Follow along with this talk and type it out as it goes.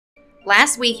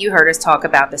Last week you heard us talk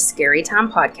about the Scary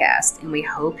Time podcast, and we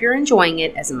hope you're enjoying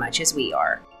it as much as we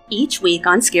are. Each week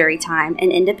on Scary Time,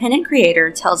 an independent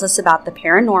creator tells us about the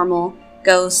paranormal,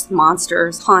 ghosts,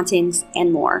 monsters, hauntings,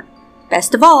 and more.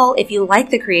 Best of all, if you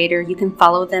like the creator, you can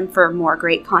follow them for more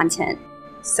great content.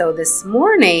 So this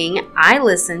morning, I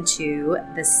listened to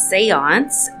The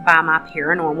Seance by My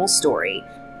Paranormal Story.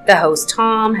 The host,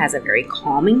 Tom, has a very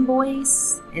calming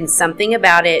voice, and something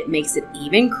about it makes it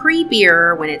even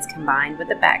creepier when it's combined with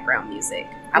the background music.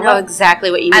 I know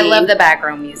exactly what you mean. I love the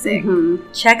background music.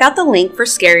 Mm-hmm. Check out the link for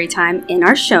Scary Time in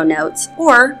our show notes,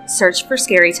 or search for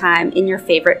Scary Time in your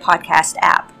favorite podcast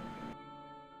app.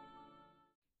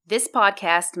 This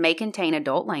podcast may contain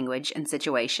adult language and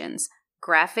situations,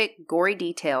 graphic, gory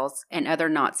details, and other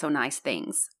not-so-nice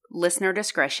things. Listener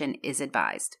discretion is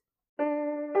advised.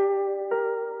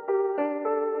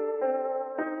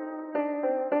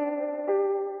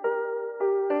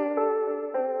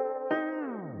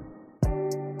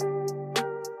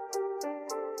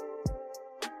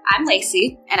 I'm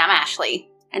Lacey. And I'm Ashley.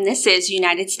 And this is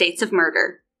United States of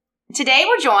Murder. Today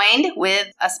we're joined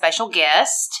with a special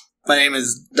guest. My name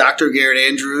is Dr. Garrett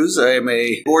Andrews. I am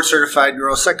a board-certified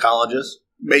neuropsychologist.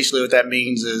 Basically what that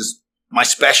means is my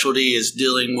specialty is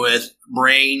dealing with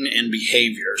brain and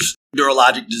behaviors,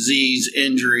 neurologic disease,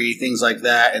 injury, things like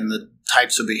that, and the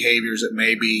types of behaviors that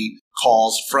may be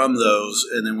caused from those,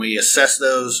 and then we assess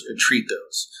those and treat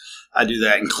those. I do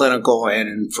that in clinical and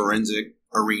in forensic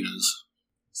arenas.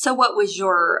 So what was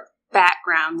your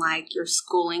background like, your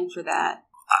schooling for that?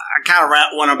 I kind of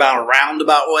went about a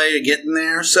roundabout way to getting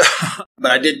there.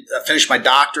 But I finished my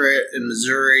doctorate in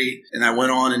Missouri, and I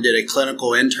went on and did a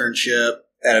clinical internship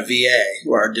at a VA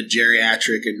where I did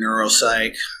geriatric and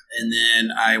neuropsych. And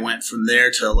then I went from there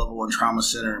to a level 1 trauma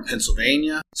center in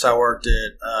Pennsylvania. So I worked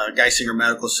at Geisinger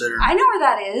Medical Center. I know where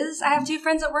that is. I have 2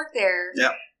 friends that work there.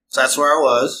 Yep. So that's where I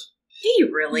was. Do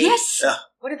you really? Yes. Yeah.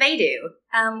 What do they do?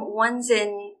 One's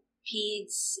in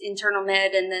peds internal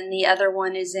med, and then the other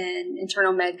one is in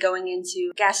internal med going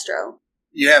into gastro.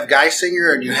 You have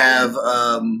Geisinger, and you have,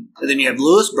 and then you have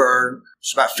Lewisburg, which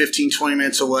is about 15, 20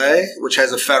 minutes away, which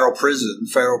has a federal prison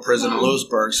in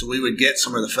Lewisburg. So we would get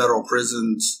some of the federal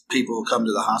prisons people who come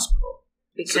to the hospital.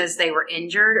 Because they were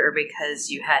injured, or because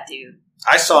you had to?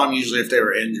 I saw them usually if they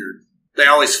were injured. They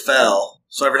always fell.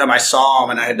 So every time I saw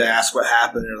them and I had to ask what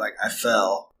happened, they're like, I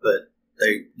fell. But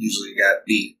they usually got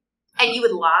beat. And you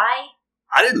would lie?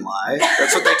 I didn't lie.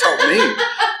 That's what they told me.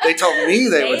 They told me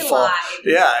they would fall. Lied.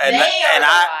 Yeah, and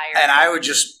liars. I would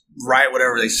just write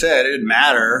whatever they said. It didn't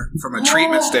matter from a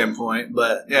treatment standpoint.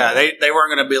 But yeah, they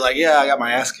weren't going to be like, yeah, I got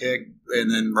my ass kicked,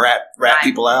 and then rat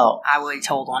people out. I would have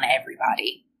told on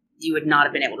everybody. You would not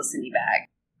have been able to send me back.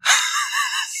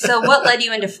 So what led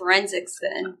you into forensics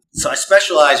then? So I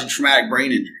specialize in traumatic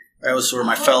brain injury. That was sort of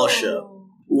my fellowship.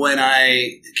 When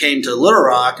I came to Little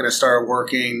Rock and I started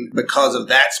working because of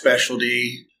that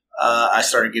specialty, I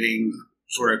started getting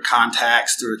sort of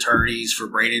contacts through attorneys for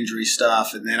brain injury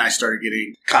stuff. And then I started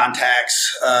getting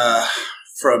contacts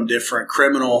from different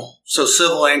so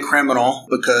civil and criminal,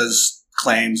 because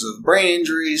claims of brain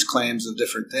injuries, claims of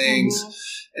different things. Mm-hmm.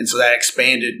 And so that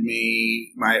expanded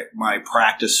my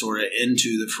practice sort of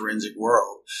into the forensic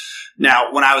world.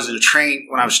 Now, when I was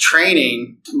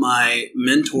training, my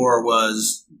mentor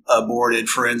was a boarded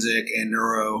forensic and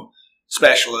neuro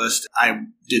specialist. I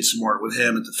did some work with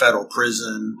him at the federal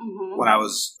prison when I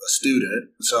was a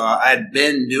student. So I had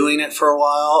been doing it for a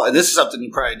while. And this is something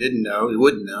you probably you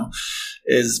wouldn't know,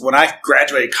 is when I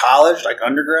graduated college, like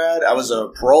undergrad, I was a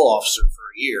parole officer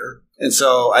for a year. And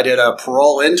so I did a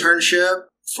parole internship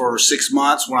for 6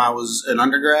 months when I was an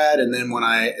undergrad, and then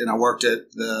I worked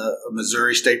at the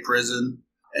Missouri State Prison.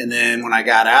 And then when I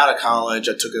got out of college,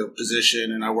 I took a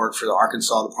position and I worked for the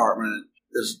Arkansas Department.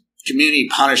 It was community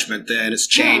punishment then. It's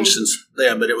changed since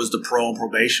then, but it was the parole and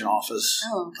probation office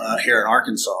here in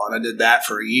Arkansas. And I did that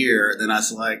for a year. And then I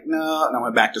was like, no, and I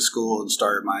went back to school and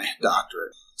started my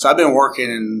doctorate. So I've been working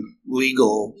in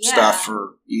legal stuff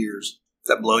for years.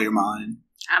 Does that blow your mind?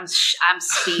 I'm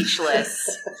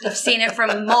speechless. You've seen it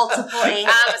from multiple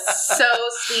angles. I'm so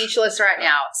speechless right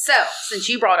now. So, since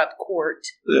you brought up court,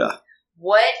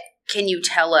 what can you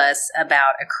tell us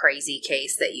about a crazy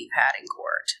case that you've had in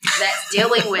court that's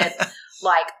dealing with,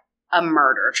 like, a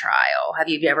murder trial? Have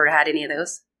you ever had any of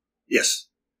those? Yes.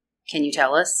 Can you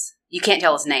tell us? You can't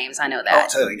tell us names. I know that. I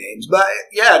won't tell you names. But,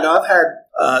 I've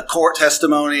had court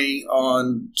testimony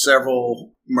on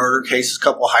several murder cases, a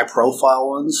couple of high-profile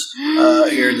ones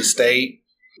here in the state.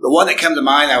 The one that came to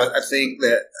mind, I think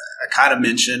that I kind of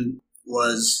mentioned,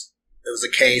 was It was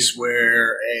a case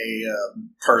where a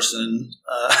person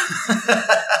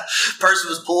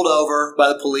was pulled over by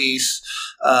the police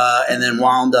and then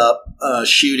wound up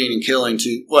shooting and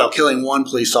killing one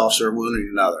police officer and wounding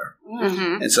another.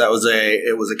 Mm-hmm. And so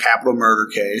it was a capital murder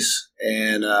case,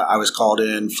 and I was called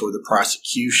in for the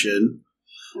prosecution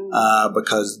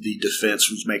because the defense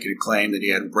was making a claim that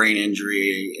he had a brain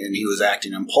injury and he was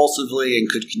acting impulsively and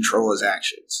could control his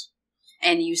actions.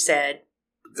 And you said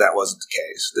that wasn't the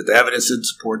case, that the evidence didn't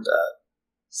support that.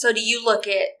 So do you look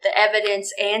at the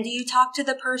evidence and do you talk to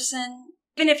the person?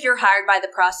 Even if you're hired by the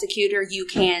prosecutor, you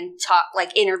can talk,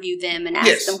 like interview them and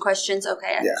ask them questions?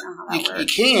 Okay, I don't know how that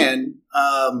works. You can.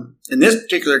 In this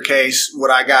particular case,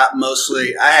 what I got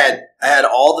mostly, I had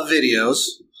all the videos.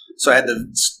 So I had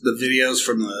the videos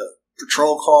from the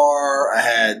patrol car. I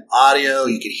had audio.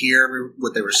 You could hear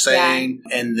what they were saying.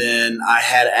 Yeah. And then I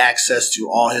had access to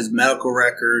all his medical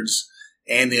records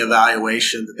and the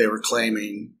evaluation that they were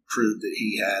claiming proved that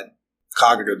he had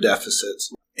cognitive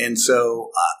deficits. And so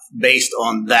based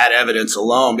on that evidence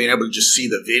alone, being able to just see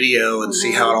the video and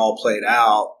see how it all played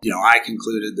out, I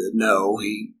concluded that no,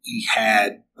 he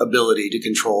had ability to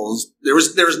control. There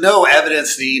was no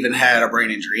evidence that he even had a brain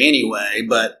injury anyway,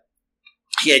 but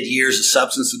he had years of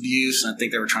substance abuse, and I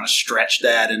think they were trying to stretch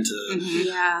that into,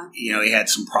 he had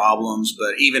some problems,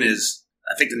 but even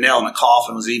I think the nail in the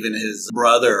coffin was even his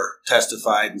brother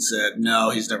testified and said, no,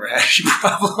 he's never had any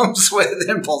problems with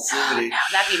impulsivity. No,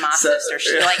 that'd be my sister.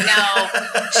 She'd be like, no,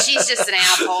 she's just an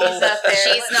asshole.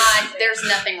 She's not, there's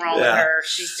nothing wrong with her.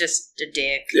 She's just a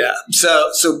dick. Yeah.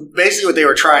 So basically what they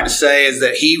were trying to say is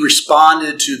that he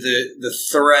responded to the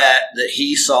threat that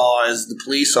he saw as the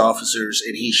police officers,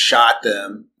 and he shot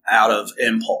them out of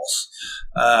impulse.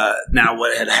 Now,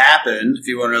 what had happened, if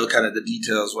you want to know kind of the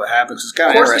details of what happened, it's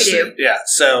kind of interesting. We do. Yeah.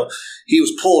 So he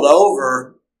was pulled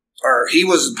over, or he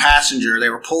was a passenger. They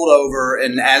were pulled over,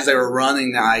 and as they were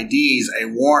running the IDs, a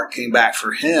warrant came back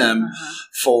for him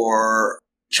for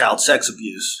child sex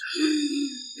abuse.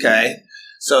 Okay.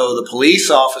 So the police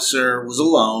officer was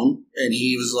alone, and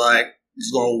he was like,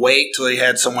 he's going to wait till he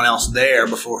had someone else there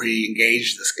before he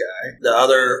engaged this guy. The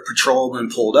other patrolman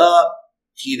pulled up.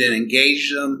 He then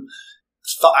engaged him.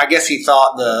 I guess he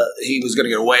thought he was going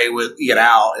to get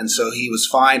out, and so he was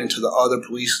fine until the other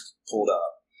police pulled up.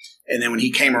 And then when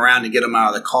he came around to get him out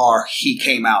of the car, he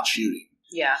came out shooting.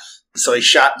 Yeah. So he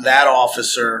shot that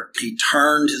officer. He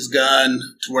turned his gun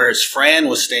to where his friend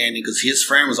was standing because his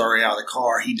friend was already out of the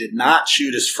car. He did not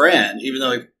shoot his friend, even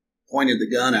though he pointed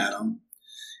the gun at him.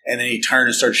 And then he turned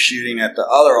and started shooting at the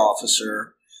other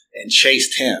officer and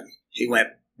chased him. He went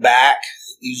back.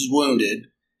 He was wounded.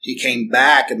 He came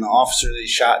back, and the officer that he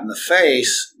shot in the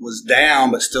face was down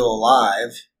but still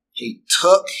alive. He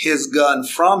took his gun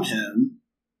from him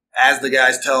as the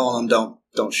guy's telling him,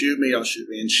 don't shoot me,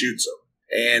 and shoots him.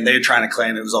 And they're trying to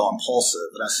claim it was all impulsive.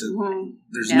 And I said,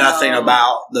 there's nothing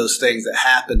about those things that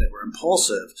happened that were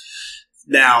impulsive.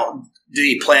 Now, did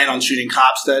he plan on shooting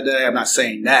cops that day? I'm not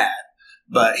saying that.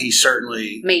 But he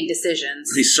certainly made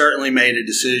decisions. He certainly made a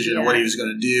decision on what he was going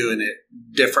to do, and at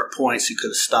different points he could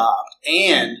have stopped.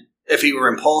 And if he were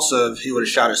impulsive, he would have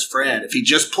shot his friend. If he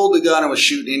just pulled the gun and was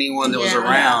shooting anyone that was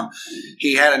around,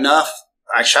 he had enough.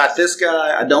 I shot this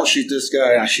guy. I don't shoot this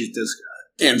guy. I shoot this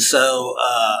guy. And so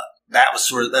that's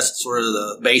sort of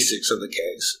the basics of the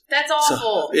case. That's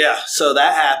awful. So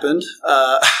that happened.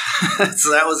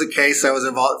 So that was a case that was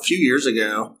involved a few years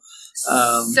ago. So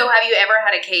have you ever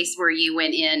had a case where you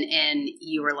went in and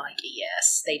you were like,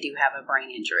 yes, they do have a brain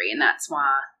injury, and that's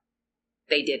why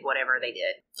they did whatever they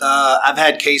did? I've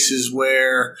had cases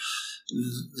where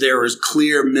there was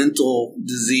clear mental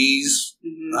disease,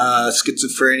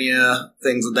 schizophrenia,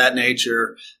 things of that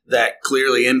nature that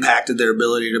clearly impacted their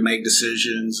ability to make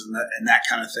decisions and that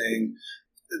kind of thing.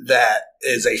 That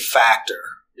is a factor.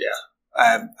 Yeah,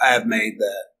 I have made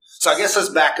that. So I guess let's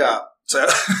back up. So do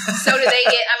they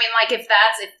get? I mean, like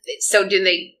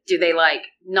do they like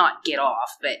not get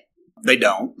off? But they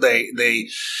don't. They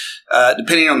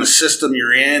depending on the system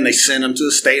you're in, they send them to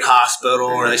a state hospital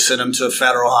or they send them to a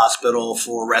federal hospital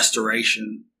for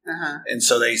restoration. And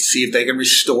so they see if they can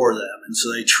restore them, and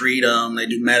so they treat them. They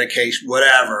do medication,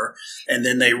 whatever, and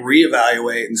then they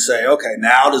reevaluate and say, okay,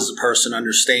 now does the person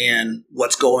understand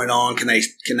what's going on? Are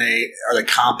they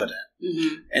competent?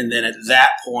 And then at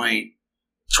that point,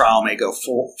 trial may go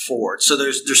forward. So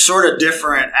there's sort of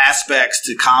different aspects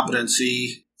to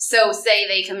competency. So say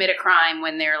they commit a crime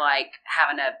when they're like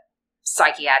having a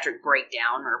psychiatric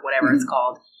breakdown or whatever it's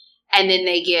called, and then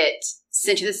they get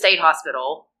sent to the state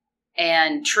hospital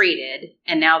and treated,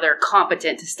 and now they're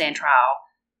competent to stand trial.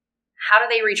 How do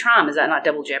they retry them? Is that not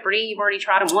double jeopardy? You've already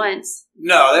tried them once.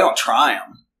 No, they don't try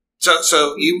them.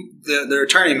 So the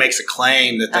attorney makes a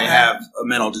claim that they have a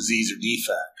mental disease or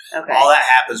defect. Okay. All that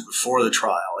happens before the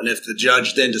trial, and if the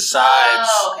judge then decides,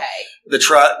 the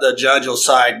judge will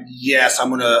decide, yes, I'm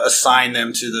going to assign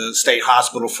them to the state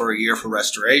hospital for a year for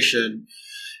restoration.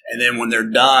 And then when they're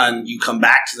done, you come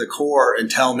back to the court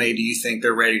and tell me, do you think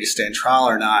they're ready to stand trial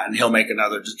or not? And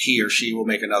he or she will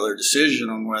make another decision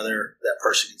on whether that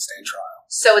person can stand trial.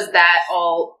 So is that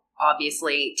all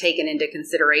obviously taken into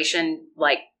consideration,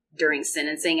 like during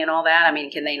sentencing and all that? I mean,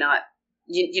 can they not?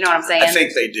 You know what I'm saying? I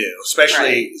think they do,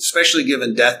 especially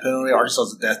given death penalty. Arkansas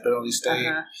is a death penalty state.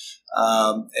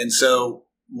 And so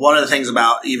one of the things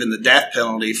about even the death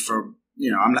penalty for,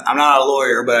 I'm not a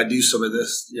lawyer, but I do some of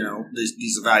this,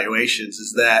 these evaluations,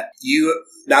 is that you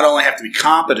not only have to be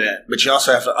competent, but you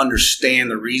also have to understand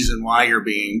the reason why you're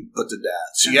being put to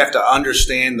death. So you have to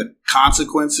understand the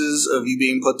consequences of you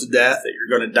being put to death, that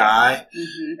you're going to die,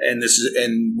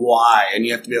 and why. And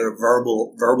you have to be able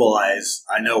to verbalize,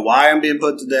 I know why I'm being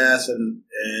put to death, and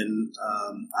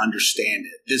understand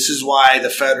it. This is why the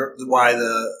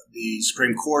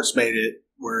Supreme Court's made it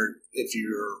where if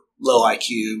you're low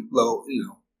IQ,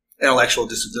 intellectual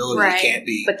disability, you can't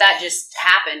be. But that just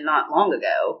happened not long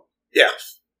ago. Yeah.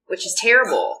 Which is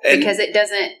terrible because it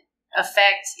doesn't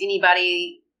affect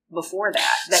anybody before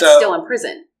that. That's still in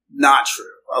prison. Not true.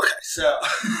 Okay, so. Well,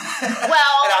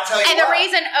 and I'll tell you the why.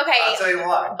 reason, I'll tell you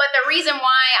why. But the reason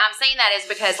why I'm saying that is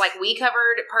because, we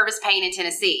covered Purvis Payne in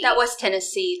Tennessee. That was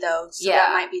Tennessee, though, so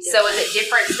that might be different. So is it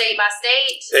different state by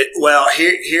state?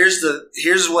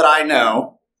 Here's what I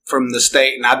know from the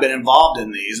state, and I've been involved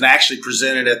in these, and I actually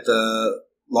presented at the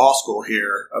law school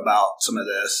here about some of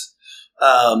this.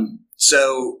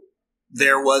 So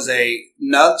there was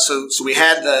so we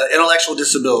had the intellectual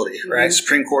disability, right?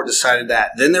 Supreme Court decided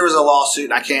that. Then there was a lawsuit,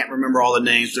 and I can't remember all the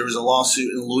names. There was a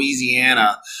lawsuit in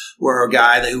Louisiana where a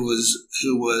guy who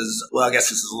was, well, I guess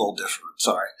this is a little different.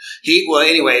 Sorry.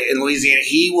 Anyway, in Louisiana,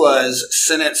 he was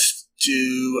sentenced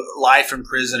to life in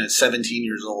prison at 17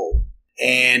 years old.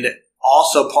 And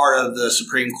also part of the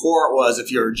Supreme Court was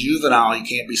if you're a juvenile, you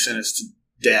can't be sentenced to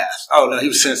death. Oh, no, he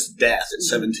was sentenced to death at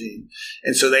 17.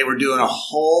 And so they were doing a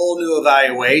whole new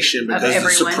evaluation because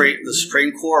the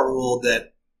Supreme Court ruled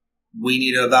that we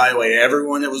need to evaluate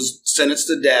everyone that was sentenced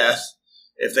to death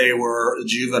if they were a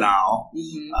juvenile.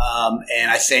 And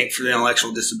I think for the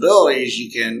intellectual disabilities, you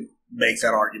can make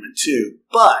that argument too.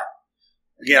 But,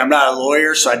 again, I'm not a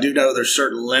lawyer, so I do know there's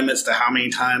certain limits to how many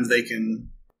times they can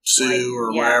sue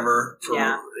or whatever for,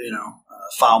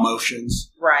 file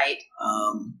motions. Right.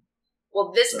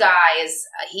 Well, this guy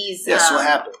he's... Yes, what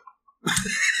happened?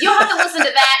 You'll have to listen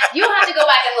to that. You'll have to go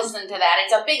back and listen to that.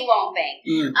 It's a big, long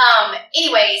thing.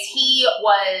 Anyways, he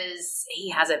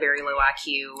has a very low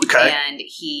IQ, and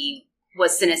he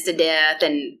was sentenced to death,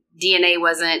 and DNA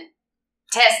wasn't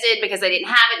tested because they didn't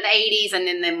have it in the 80s,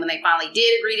 and then when they finally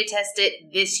did agree to test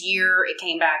it this year, it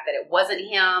came back that it wasn't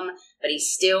him, but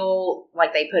he's still,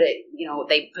 they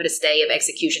put a stay of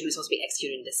execution. He was supposed to be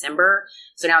executed in December,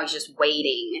 so now he's just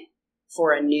waiting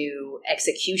for a new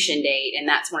execution date, and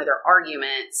that's one of their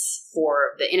arguments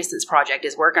for the Innocence Project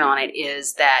is working on it,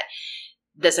 is that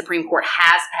the Supreme Court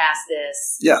has passed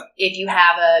this. Yeah. If you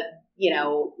have a,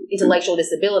 intellectual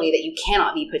disability, that you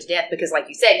cannot be put to death because, like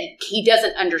you said, he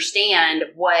doesn't understand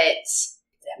what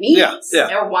that means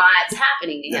or why it's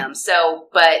happening to him. So,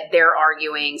 but they're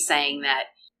arguing, saying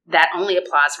that only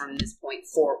applies from this point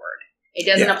forward. It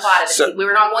doesn't apply to the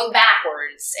we're not going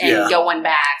backwards and going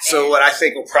back. So what I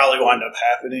think will probably wind up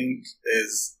happening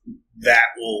is that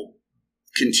will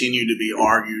continue to be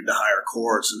argued to higher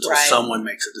courts until someone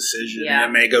makes a decision. And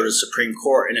it may go to the Supreme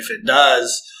Court. And if it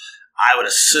does, I would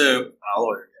assume,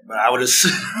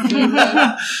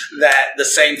 that the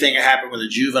same thing that happened with the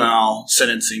juvenile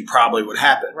sentencing probably would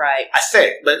happen. Right. I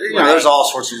think. But, there's all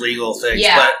sorts of legal things.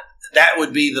 Yeah. But that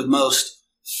would be the most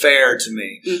fair to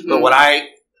me. But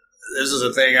this is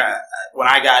a thing, when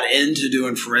I got into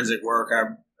doing forensic work,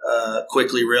 I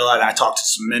quickly realized, I talked to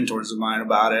some mentors of mine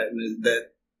about it, and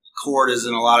that court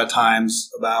isn't a lot of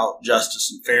times about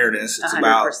justice and fairness. It's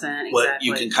about what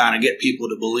you can kind of get people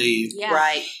to believe. Yeah.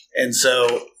 Right. And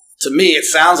so, to me, it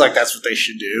sounds like that's what they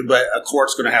should do, but a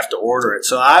court's going to have to order it.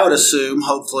 So I would assume,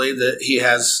 hopefully, that he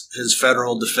has his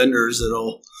federal defenders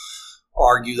that'll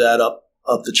argue that up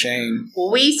the chain.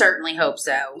 Well, we certainly hope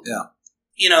so. Yeah.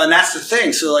 And that's the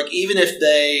thing. So, even if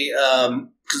they,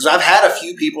 because I've had a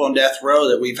few people on death row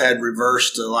that we've had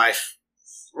reversed to life.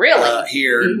 Really?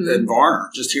 Here in Varner,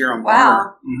 just here on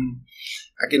Varner.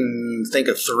 I can think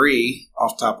of 3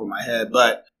 off the top of my head,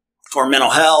 but for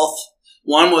mental health,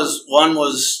 one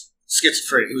was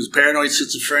schizophrenic. He was paranoid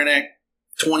schizophrenic,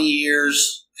 20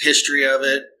 years history of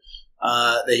it.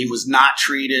 that he was not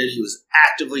treated. He was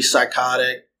actively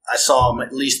psychotic. I saw him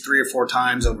at least 3 or 4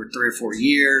 times over 3 or 4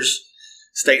 years.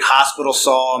 State hospital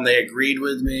saw him. They agreed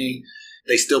with me.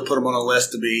 They still put him on a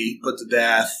list to be put to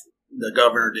death. The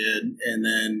governor did. And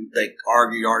then they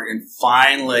argued, and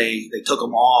finally they took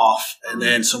him off. And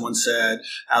then someone said,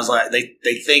 I was like,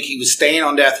 they think he was staying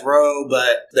on death row,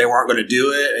 but they weren't going to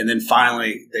do it. And then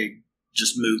finally they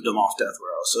just moved him off death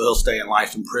row. So he'll stay in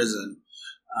life in prison.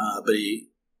 But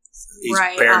he's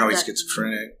paranoid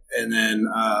schizophrenic. And then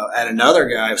at another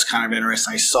guy, it was kind of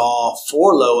interesting. I saw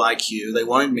for low IQ.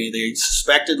 They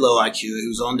suspected low IQ. He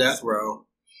was on death row.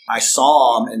 I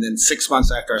saw him, and then 6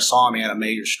 months after I saw him, he had a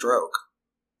major stroke.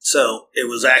 So it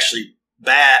was actually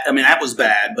bad. I mean, that was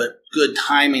bad, but good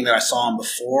timing that I saw him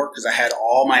before because I had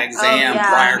all my exam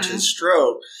prior to his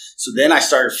stroke. So then I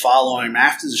started following him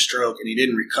after the stroke, and he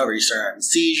didn't recover. He started having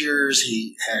seizures.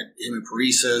 He had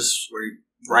hemiparesis, where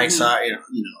right side,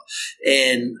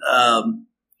 and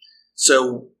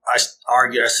so I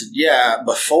argued. I said, yeah,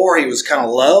 before he was kind of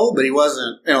low, but he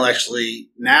wasn't intellectually.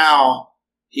 Now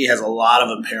he has a lot of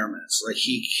impairments. Like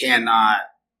he cannot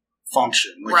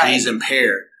function. Like he's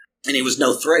impaired. And he was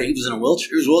no threat. He was in a wheelchair.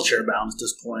 He was wheelchair bound at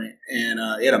this point,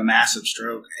 and he had a massive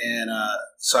stroke. And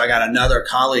so I got another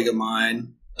colleague of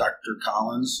mine, Dr.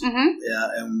 Collins.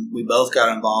 And we both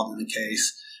got involved in the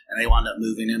case. And they wound up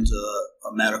moving him to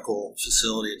a medical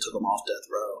facility and took him off death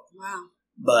row. Wow!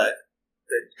 But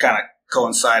it kind of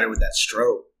coincided with that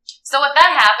stroke. So if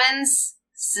that happens,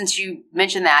 since you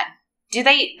mentioned that, do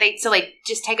they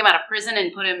just take him out of prison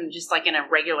and put him just like in a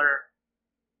regular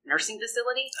nursing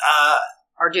facility?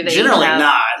 Or do they generally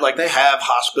not? Like they have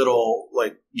hospital,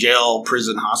 like jail,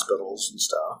 prison hospitals and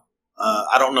stuff.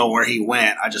 I don't know where he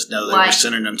went. I just know they were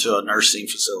sending him to a nursing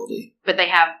facility. But they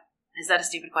have. Is that a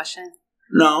stupid question?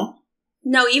 No,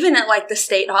 even at like the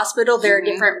state hospital, there are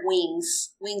different wings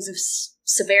of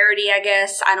severity, I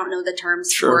guess. I don't know the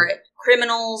terms for it.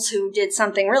 Criminals who did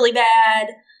something really bad,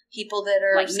 people that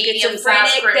are like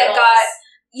schizophrenic that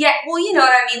got, well, you know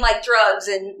what I mean, like drugs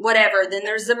and whatever. Then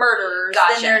there's the murderers.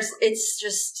 Gotcha. Then it's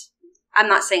just, I'm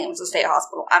not saying it was a state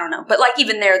hospital. I don't know. But like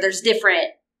even there's different.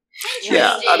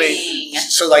 Yeah, I mean,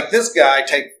 so like this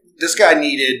guy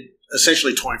needed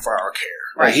essentially 24-hour care.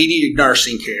 Right. He needed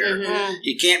nursing care. Mm-hmm.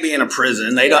 He can't be in a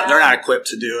prison. They're not equipped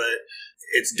to do it.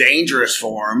 It's dangerous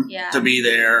for him to be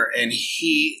there, and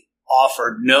he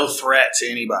offered no threat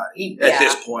to anybody at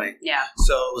this point. Yeah.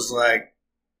 So it was like,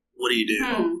 what do you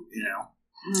do? You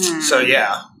know? So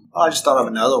yeah. I just thought of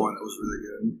another one that was really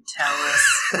good. Tell us.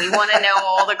 We want to know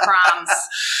all the crimes.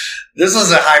 This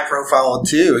was a high profile one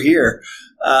too here.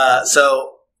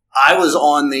 So I was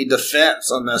on the defense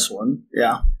on this one.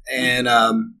 Yeah. And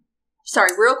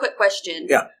sorry, real quick question.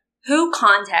 Yeah. Who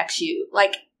contacts you?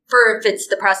 Like, for if it's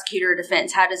the prosecutor or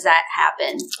defense, how does that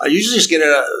happen? I usually just get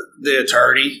the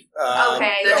attorney.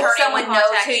 Okay. The attorney someone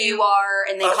knows who you are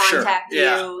and they contact you.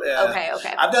 Yeah.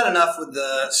 Okay. I've done enough with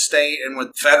the state and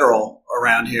with federal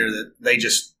around here that they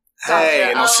just,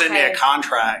 and they'll send me a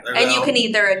contract. And you can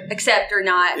either accept or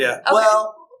not. Yeah. Okay.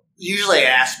 Well, usually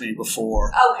ask me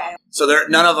before. Okay. So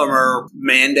none of them are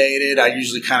mandated. I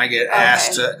usually kind of get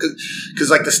asked to, because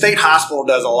like the state hospital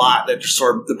does a lot that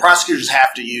sort of, the prosecutors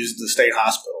have to use the state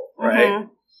hospital, right? Mm-hmm.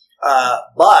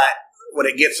 But when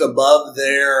it gets above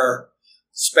their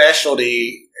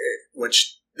specialty,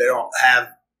 which they don't have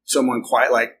someone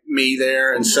quite like me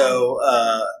there, and so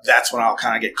that's when I'll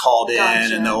kind of get called in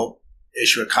and they'll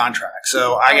issue a contract.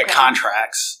 So I get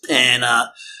contracts, and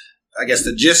I guess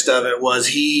the gist of it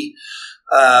was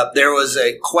there was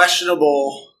a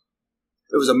questionable,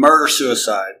 it was a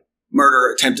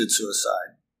murder attempted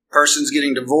suicide. Person's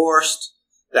getting divorced.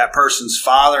 That person's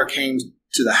father came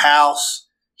to the house.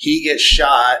 He gets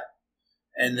shot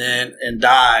and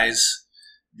dies.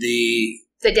 The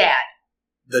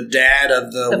dad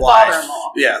of the wife.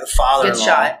 Father-in-law. Yeah, the father-in-law. Gets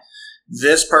shot.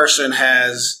 This person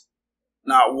has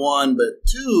not one but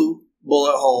 2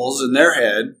 bullet holes in their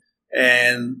head.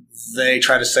 And they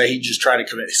try to say he just tried to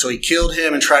commit. So he killed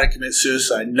him and tried to commit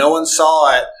suicide. No one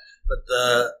saw it, but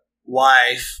the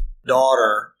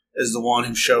daughter, is the one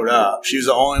who showed up. She was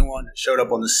the only one that showed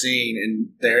up on the scene, and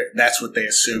that's what they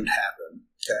assumed happened.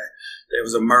 Okay. It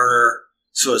was a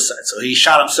murder-suicide. So he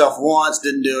shot himself once,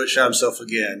 didn't do it, shot himself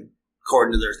again,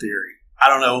 according to their theory. I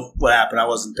don't know what happened. I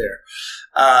wasn't there.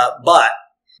 But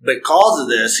because of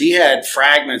this, he had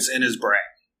fragments in his brain.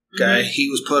 Okay. Mm-hmm. He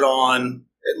was put on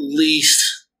at least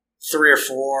 3 or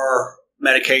 4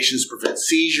 medications to prevent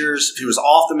seizures. If he was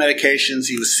off the medications,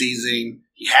 he was seizing.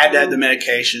 He had to have the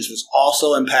medications, which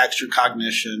also impacts your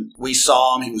cognition. We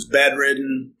saw him. He was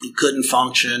bedridden. He couldn't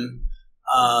function.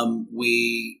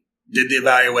 We did the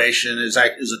evaluation. It was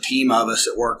a team of us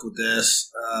that worked with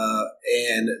this,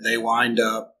 and they wind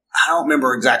up, I don't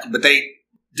remember exactly, but they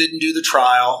didn't do the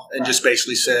trial and just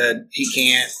basically said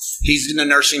he's in a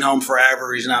nursing home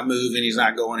forever. He's not moving. He's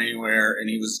not going anywhere.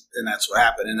 And that's what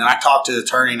happened. And then I talked to the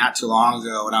attorney not too long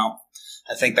ago, and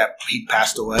I think that he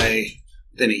passed away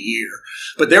within a year.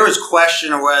 But there was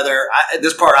question of whether,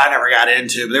 this part I never got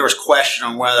into, but there was question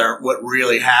on whether what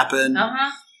really happened,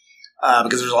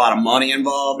 because there's a lot of money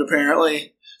involved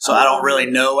apparently. So I don't really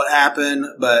know what happened,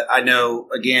 but I know,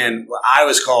 again, what I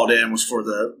was called in was for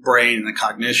the brain and the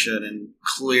cognition, and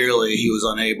clearly he was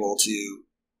unable to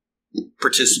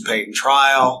participate in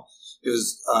trial. He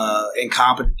was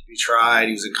incompetent to be tried.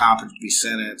 He was incompetent to be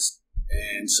sentenced.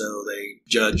 And so the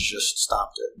judge just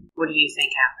stopped it. What do you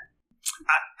think happened?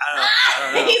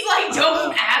 I don't know. He's like,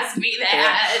 don't ask me that.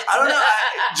 Yeah. I don't know.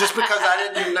 Just because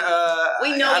I didn't.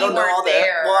 We know I don't you know weren't all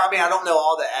there. Well, I mean, I don't know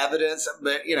all the evidence,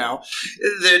 but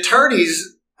the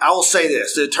attorneys. I will say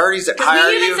this: the attorneys that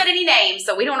hire you. We haven't said any names,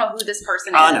 so we don't know who this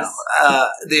person is. I know.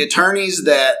 The attorneys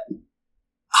that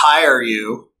hire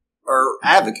you are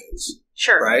advocates.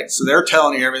 Sure. Right? So they're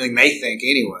telling you everything they think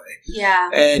anyway.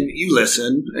 Yeah. And you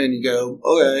listen and you go,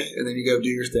 okay. And then you go do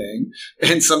your thing.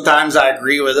 And sometimes I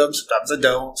agree with them. Sometimes I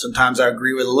don't. Sometimes I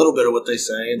agree with a little bit of what they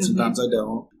say and sometimes I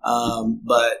don't.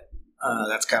 But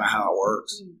that's kind of how it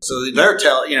works. So they're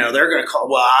they're going to call,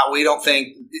 we don't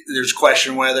think there's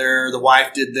question whether the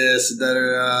wife did this,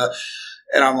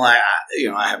 and I'm like,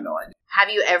 I have no idea. Have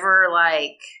you ever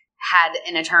had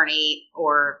an attorney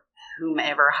or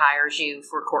whomever hires you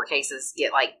for court cases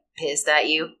get pissed at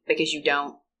you because you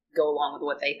don't go along with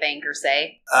what they think or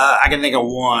say? I can think of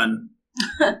one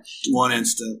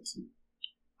instance.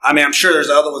 I mean, I'm sure there's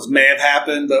other ones may have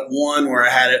happened, but one where I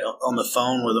had it on the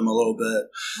phone with them a little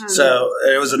bit. So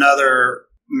it was another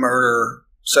murder.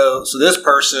 So this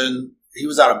person, he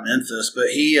was out of Memphis, but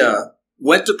he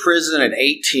went to prison at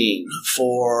 18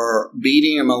 for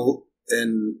beating him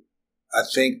and I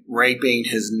think raping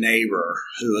his neighbor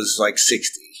who was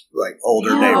 60,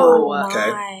 older neighbor.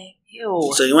 Okay.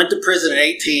 Ew. So he went to prison at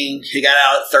 18. He got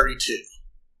out at 32.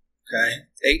 Okay.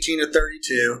 18 to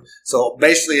 32. So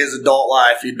basically his adult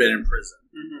life, he'd been in prison.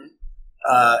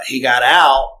 He got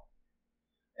out.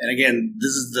 And again,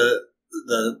 this is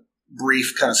the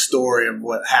brief kind of story of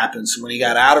what happened. So when he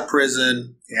got out of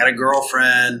prison, he had a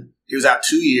girlfriend. He was out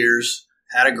 2 years,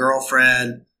 had a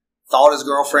girlfriend, thought his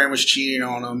girlfriend was cheating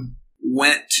on him,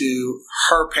 went to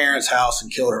her parents' house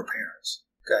and killed her parents.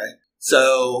 Okay.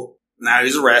 So now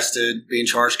he's arrested, being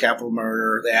charged with capital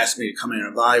murder. They asked me to come in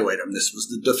and evaluate him. This was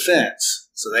the defense.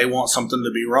 So they want something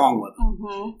to be wrong with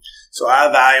him. So I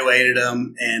evaluated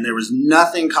him, and there was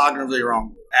nothing cognitively wrong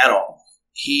with him at all.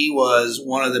 He was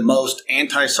one of the most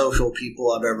antisocial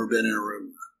people I've ever been in a room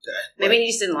with. Okay. Maybe he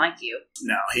just didn't like you.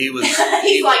 No, he was.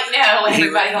 He's no,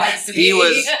 everybody likes me.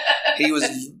 He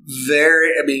was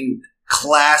very,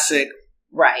 classic.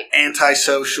 Right.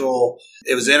 Antisocial.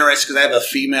 It was interesting because I have a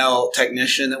female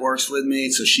technician that works with me.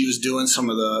 So she was doing some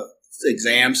of the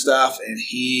exam stuff, and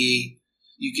you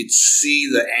could see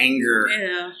the anger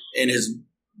in his,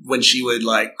 when she would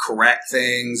correct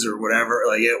things or whatever.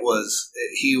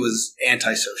 He was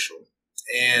antisocial.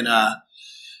 And,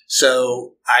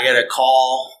 so I got a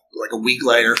call a week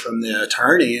later from the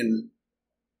attorney, and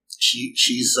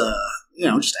she's,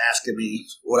 just asking me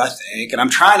what I think. And I'm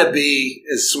trying to be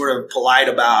as sort of polite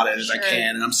about it as I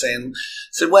can. And I'm said,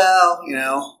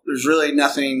 there's really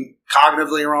nothing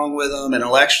cognitively wrong with them.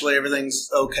 Intellectually, everything's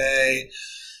okay.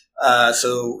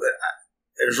 So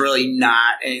there's really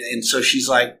not. And so she's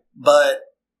like, but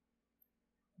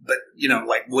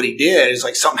what he did is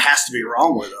something has to be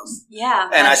wrong with him. Yeah.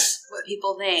 And that's what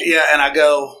people think. Yeah. And I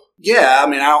go,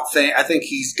 I think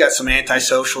he's got some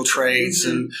antisocial traits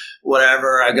and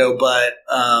whatever. I go, but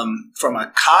from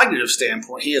a cognitive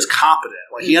standpoint, he is competent.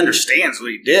 He understands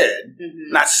what he did.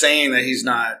 Not saying that he's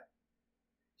not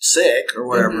sick or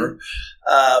whatever.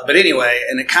 But anyway,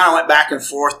 and it kind of went back and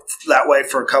forth that way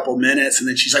for a couple minutes. And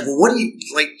then she's like, well, what do you,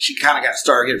 she kind of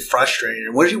started getting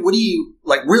frustrated. What do you,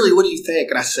 really, what do you think?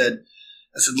 And I said,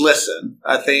 listen,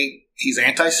 I think he's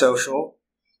antisocial.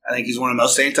 I think he's one of the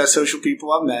most antisocial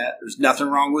people I've met. There's nothing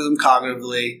wrong with him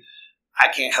cognitively. I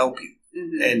can't help you.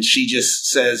 And she just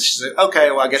says, she's like, okay,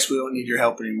 well, I guess we don't need your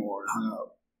help anymore. And hung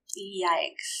up.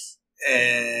 Yikes.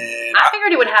 And I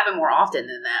figured it would happen more often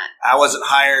than that. I wasn't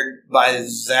hired by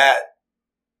that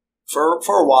for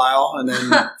a while. And then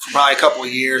for probably a couple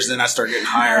of years, then I started getting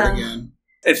hired again.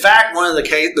 In fact, one of the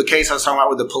case I was talking about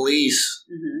with the police,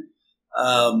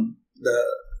 the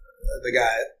guy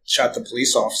that shot the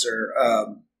police officer,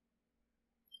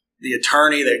 the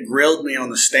attorney that grilled me on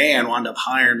the stand wound up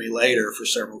hiring me later for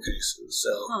several cases.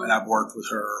 So, and I've worked with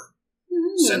her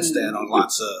since then on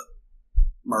lots of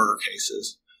murder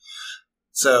cases.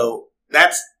 So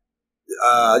that's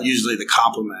usually the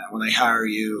compliment when they hire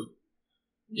you.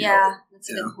 Yeah, that's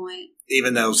a good point.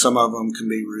 Even though some of them can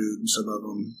be rude and some of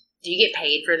them. Do you get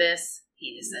paid for this?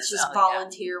 It's just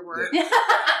volunteer work. Yeah.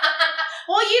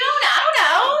 Well,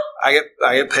 I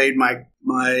I get paid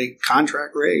my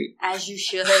contract rate. As you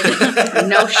should.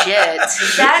 No shit.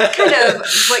 That kind of,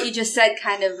 what you just said,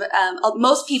 kind of,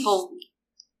 most people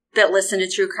that listen to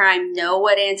true crime know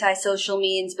what antisocial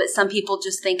means, but some people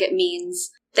just think it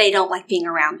means they don't like being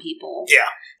around people. Yeah.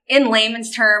 In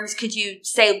layman's terms, could you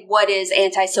say what is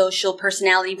antisocial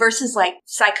personality versus like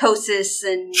psychosis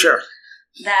and Sure.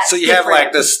 that? So you have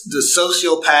like the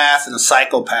sociopath and the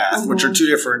psychopath, which are two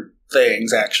different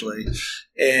things actually.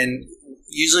 And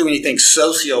usually when you think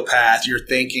sociopath, you're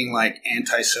thinking like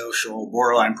antisocial,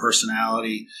 borderline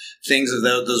personality, things of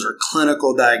those are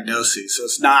clinical diagnoses. So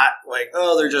it's not like,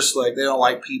 oh, they're just like, they don't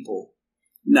like people.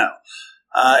 No.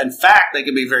 In fact, they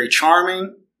can be very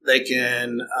charming. They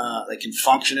can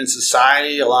function in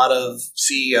society. A lot of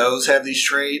CEOs have these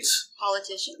traits.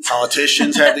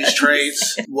 Politicians have these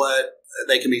traits.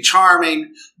 They can be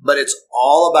charming, but it's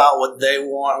all about what they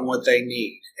want and what they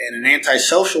need. And an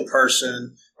antisocial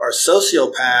person or a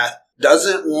sociopath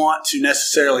doesn't want to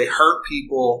necessarily hurt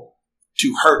people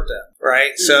to hurt them,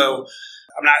 right? Mm-hmm. So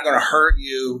I'm not going to hurt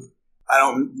you. I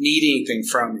don't need anything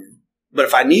from you. But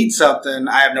if I need something,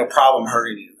 I have no problem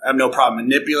hurting you. I have no problem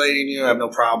manipulating you. I have no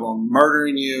problem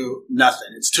murdering you. Nothing.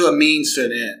 It's to a means to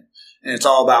an end. And it's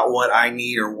all about what I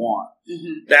need or want.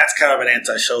 Mm-hmm. That's kind of an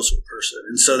antisocial person.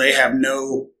 And so they have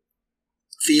no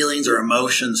feelings or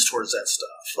emotions towards that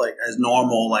stuff. Like as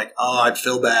normal, like, oh, I'd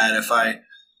feel bad if I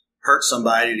hurt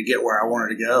somebody to get where I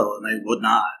wanted to go. And they would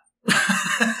not.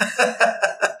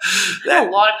 A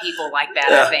lot of people like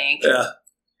that, I think. Yeah.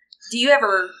 Do you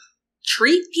ever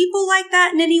treat people like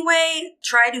that in any way?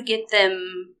 Try to get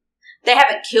them, they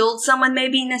haven't killed someone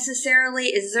maybe necessarily.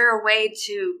 Is there a way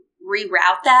to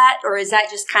reroute that? Or is that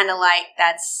just kind of like,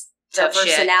 that's their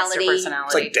personality?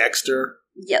 It's like Dexter.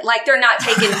 Yeah, like they're not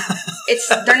taking,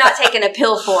 they're not taking a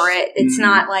pill for it. It's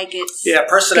not like it's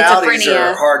personalities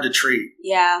are hard to treat.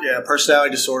 Yeah.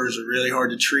 Personality disorders are really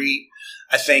hard to treat.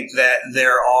 I think that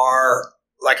there are,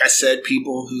 like I said,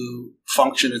 people who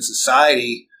function in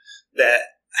society that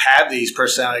have these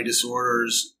personality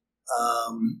disorders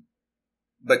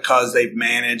because they've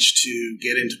managed to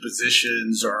get into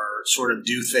positions or sort of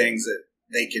do things that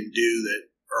they can do that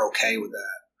are okay with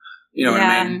that. You know what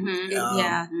I mean?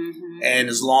 Mm-hmm. And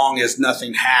as long as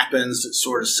nothing happens that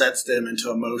sort of sets them into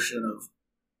a motion of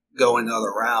going the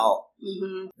other route,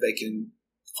 they can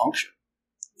function.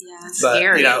 Yeah, that's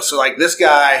scary. So like this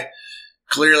guy,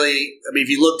 clearly, I mean, if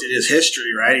you looked at his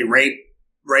history, right, he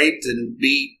raped and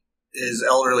beat his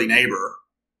elderly neighbor,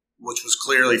 which was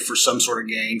clearly for some sort of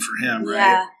gain for him, right?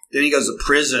 Yeah. Then he goes to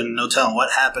prison, no telling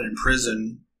what happened in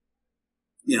prison,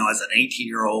 as an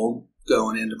 18-year-old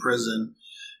going into prison.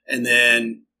 And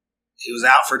then he was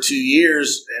out for 2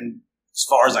 years, and as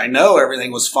far as I know,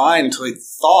 everything was fine until he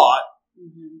thought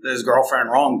that his girlfriend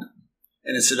wronged him.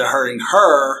 And instead of hurting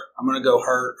her, I'm going to go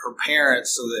hurt her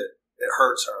parents so that it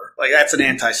hurts her. Like, that's an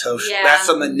antisocial. Yeah. That's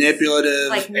a manipulative.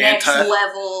 Like next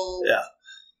level. Yeah.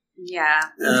 Yeah.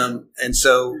 And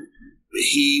so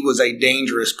he was a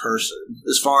dangerous person.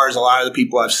 As far as a lot of the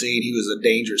people I've seen, he was a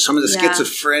dangerous. Some of the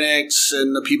schizophrenics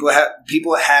and the people that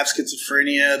have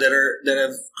schizophrenia that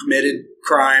have committed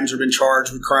crimes or been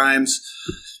charged with crimes,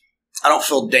 I don't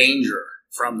feel danger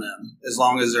from them as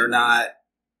long as they're not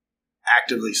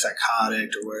actively psychotic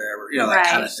or whatever, that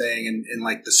kind of thing. And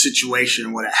like the situation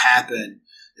and what had happened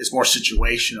is more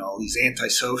situational. These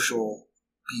antisocial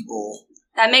people.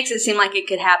 That makes it seem like it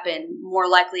could happen more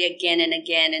likely again and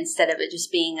again instead of it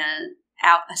just being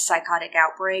a psychotic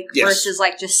outbreak versus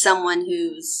like just someone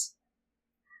who's,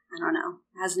 I don't know,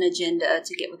 has an agenda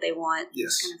to get what they want. Yes.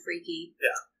 It's kind of freaky.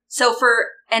 Yeah. So for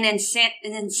an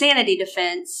insanity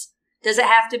defense, does it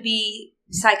have to be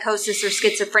psychosis or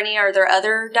schizophrenia? Are there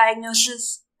other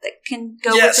diagnoses that can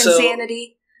go with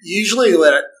insanity? Usually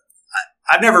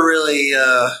I've never really...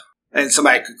 and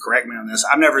somebody could correct me on this.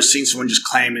 I've never seen someone just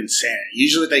claim insanity.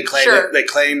 Usually they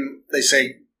claim they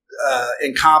say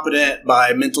incompetent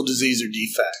by mental disease or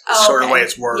defect. That's sort of the way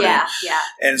it's worded. Yeah.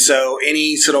 And so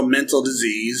any sort of mental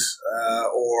disease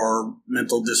or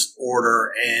mental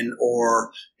disorder and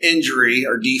or injury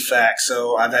or defect.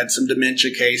 So I've had some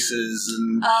dementia cases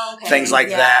and things like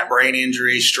that, brain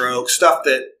injury, stroke, stuff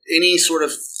that any sort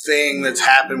of thing that's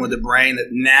happened with the brain that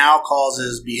now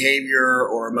causes behavior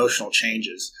or emotional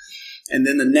changes. And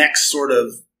then the next sort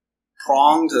of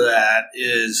prong to that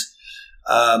is,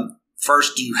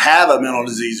 first, do you have a mental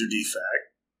disease or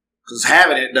defect? Because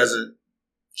having it doesn't.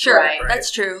 Sure, Right.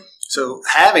 that's true. So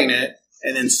having it,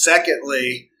 and then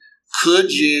secondly,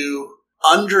 could you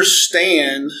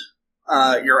understand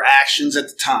your actions at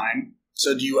the time?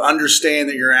 So do you understand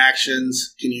that your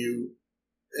actions, can you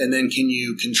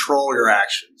control your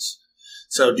actions?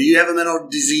 So do you have a mental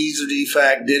disease or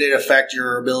defect? Did it affect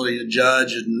your ability to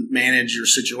judge and manage your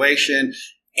situation?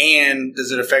 And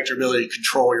does it affect your ability to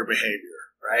control your behavior?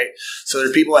 Right? So there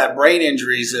are people that have brain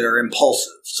injuries that are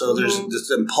impulsive. So there's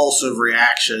this impulsive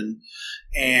reaction,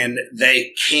 and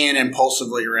they can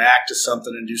impulsively react to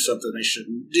something and do something they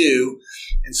shouldn't do.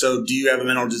 And so do you have a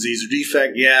mental disease or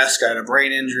defect? Yes. Got a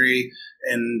brain injury.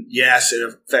 And yes, it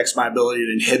affects my ability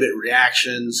to inhibit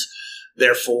reactions.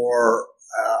 Therefore,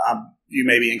 you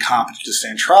may be incompetent to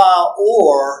stand trial,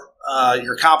 or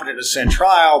you're competent to stand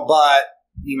trial, but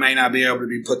you may not be able to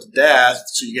be put to death,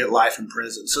 so you get life in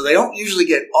prison. So they don't usually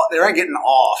they're not getting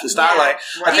off. It's not like,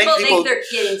 I think people they're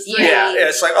getting free. Yeah,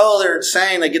 it's like, oh, they're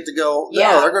insane, they get to go.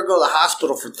 No, they're going to go to the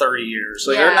hospital for 30 years.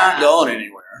 So they're not going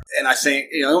anywhere. And I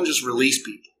think, they don't just release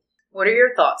people. What are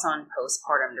your thoughts on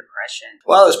postpartum depression?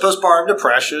 Well, there's postpartum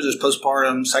depression, there's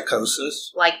postpartum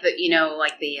psychosis. Like the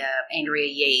Andrea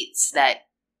Yates that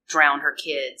drowned her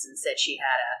kids and said she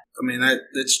had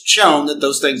it's shown that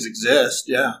those things exist,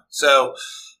 yeah. So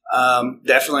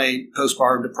definitely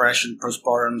postpartum depression,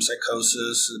 postpartum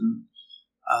psychosis,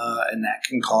 and that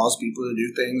can cause people to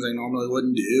do things they normally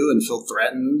wouldn't do and feel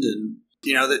threatened. And,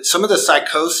 that some of the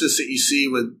psychosis that you see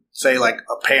with, say, like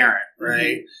a parent,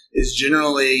 right, is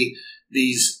generally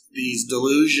these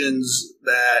delusions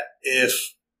that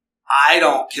if I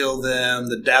don't kill them,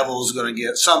 the devil's going to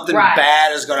get something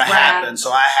bad is going to happen,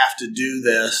 so I have to do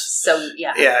this. So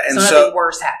and so nothing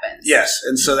worse happens. Yes,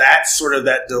 and so that's sort of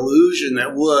that delusion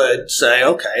that would say,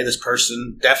 okay, this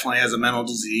person definitely has a mental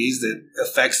disease that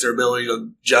affects their ability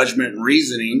to judgment and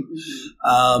reasoning.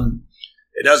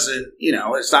 It doesn't,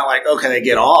 it's not like, okay, they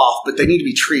get off, but they need to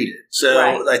be treated.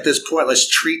 So at this point, let's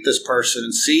treat this person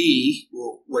and see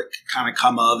what can kind of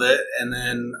come of it, and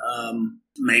then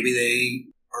maybe they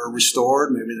are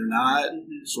restored, maybe they're not.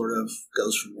 Sort of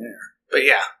goes from there. But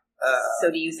yeah.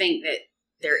 So do you think that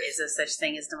there is a such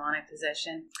thing as demonic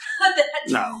possession?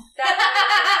 No.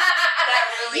 That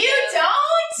really you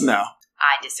don't? No.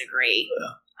 I disagree.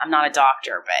 Yeah. I'm not a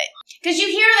doctor, but because you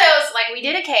hear those, like we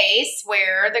did a case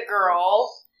where the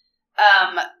girl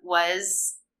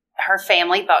her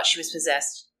family thought she was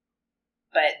possessed,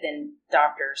 but then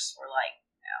doctors were like,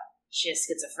 she has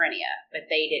schizophrenia, but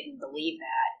they didn't believe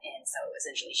that, and so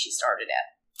essentially she started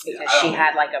it because she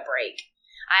had like a break.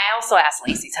 I also asked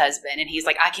Lacey's husband, and he's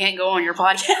like, I can't go on your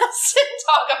podcast and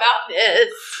talk about this.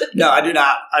 No, I do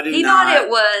not. He thought it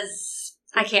was,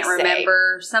 I can't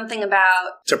remember, something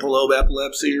about temporal lobe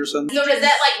epilepsy or something. So does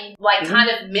that like kind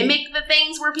of mimic the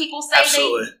things where people say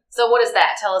Absolutely. So what is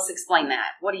that? Explain that.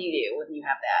 What do you do when you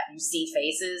have that? You see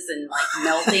faces and like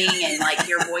melting and like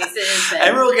hear voices. And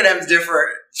everyone can have different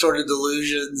sort of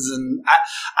delusions. And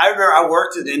I remember I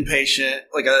worked at inpatient,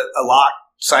 like a locked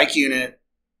psych unit,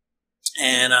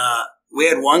 and we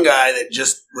had one guy that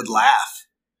just would laugh.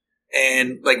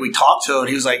 And like we talked to him, and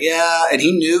he was like, yeah, and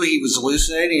he knew he was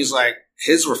hallucinating. He was like,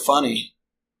 his were funny.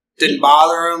 Didn't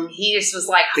bother him. He just was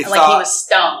like he was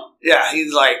stoned. Yeah,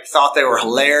 he thought they were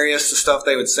hilarious, the stuff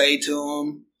they would say to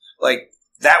him. Like,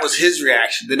 that was his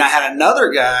reaction. Then I had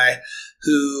another guy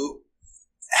who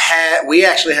we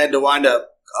actually had to wind up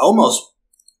almost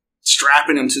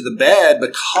strapping him to the bed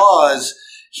because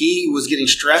he was getting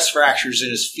stress fractures in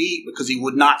his feet because he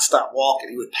would not stop walking.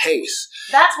 He would pace.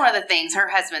 That's one of the things her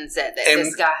husband said, that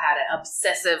this guy had an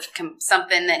obsessive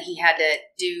something that he had to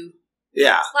do.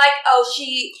 Yeah. Like,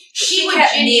 she would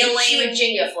kneeling. She would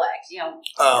genuflect,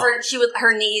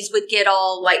 her knees would get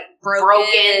all like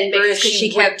broken because she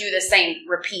would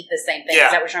repeat the same thing. Yeah.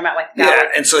 Is that what you're talking about? Like,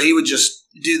 and so he would just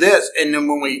do this, and then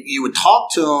when you would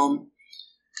talk to him,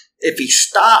 if he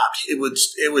stopped, it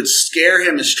would scare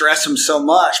him and stress him so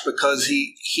much because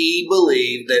he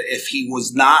believed that if he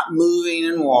was not moving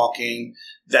and walking,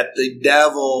 that the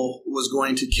devil was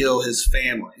going to kill his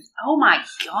family. Oh my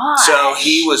God. So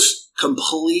he was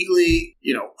completely,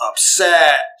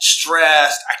 upset,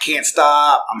 stressed. I can't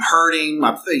stop. I'm hurting.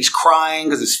 He's crying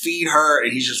because his feet hurt,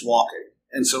 and he's just walking.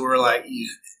 And so we're like, you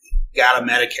got to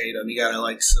medicate him. You got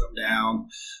to sit him down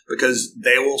because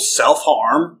they will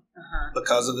self-harm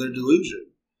because of their delusion.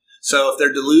 So if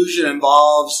their delusion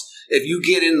involves, if you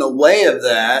get in the way of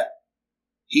that,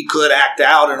 he could act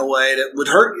out in a way that would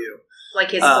hurt you.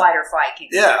 Like his flight or flight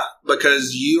kicks in. Yeah,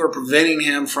 because you are preventing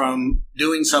him from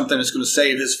doing something that's going to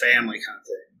save his family kind of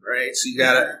thing, right? So you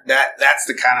got to, that's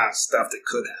the kind of stuff that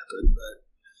could happen. But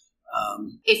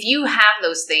if you have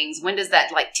those things, when does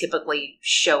that like typically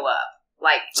show up?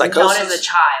 Like psychosis? not as a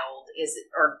child, is it,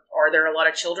 or are there a lot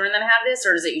of children that have this,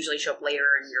 or does it usually show up later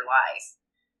in your life?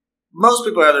 Most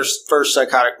people have their first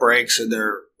psychotic breaks in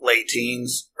their late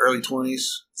teens, early 20s.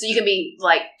 So you can be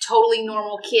like totally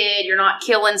normal kid. You're not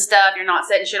killing stuff. You're not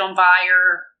setting shit on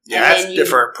fire. Yeah, that's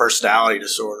different personality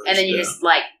disorders. And then you just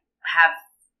like have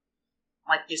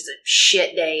like just a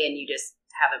shit day and you just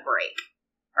have a break.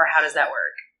 Or how does that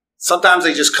work? Sometimes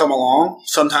they just come along.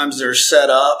 Sometimes they're set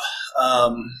up.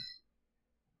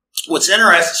 What's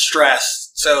interesting,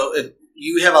 stress. So if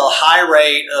you have a high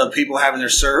rate of people having their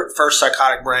first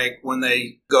psychotic break when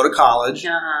they go to college,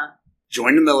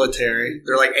 join the military.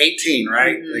 They're like 18,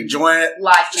 right? Mm-hmm. They join it.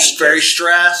 Life changes. Very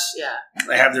stressed. Yeah.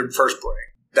 They have their first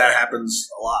break. That happens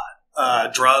a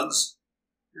lot. Drugs.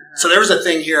 So there was a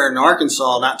thing here in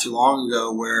Arkansas not too long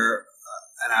ago where,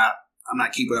 and I'm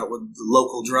not keeping up with the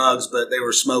local drugs, but they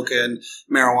were smoking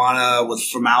marijuana with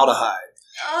formaldehyde,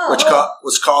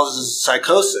 which causes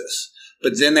psychosis.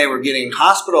 But then they were getting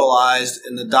hospitalized,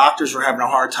 and the doctors were having a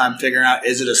hard time figuring out,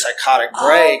 is it a psychotic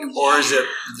break or is it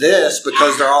this?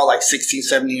 Because they're all like 16,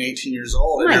 17, 18 years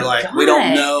old. And they're like, we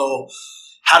don't know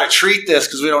how to treat this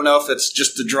because we don't know if it's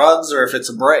just the drugs or if it's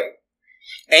a break.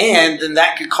 And then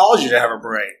that could cause you to have a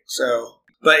break.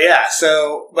 But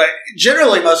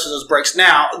generally most of those breaks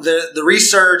now, the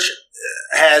research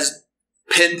has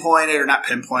pinpointed, or not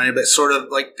pinpointed, but sort of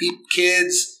like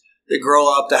kids that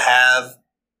grow up to have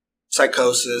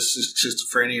psychosis,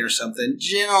 schizophrenia or something,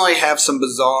 generally have some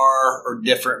bizarre or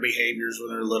different behaviors when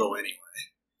they're little anyway.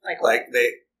 I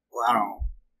don't know.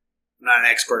 I'm not an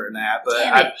expert in that, but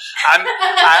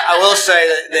I will say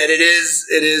that it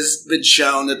is been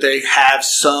shown that they have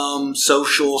some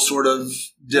social sort of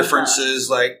differences,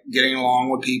 like getting along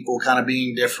with people, kind of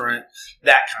being different,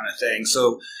 that kind of thing.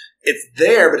 So it's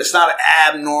there, but it's not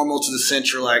abnormal to the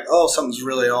sense you're like, oh, something's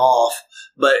really off.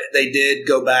 But they did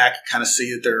go back and kind of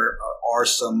see that there are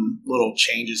some little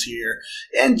changes here.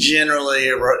 And generally,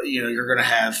 you're going to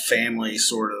have family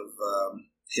sort of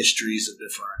histories of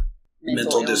different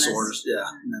mental disorders. Yeah,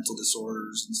 mental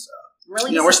disorders and stuff.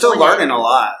 Really, we're still learning a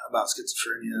lot about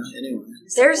schizophrenia anyway.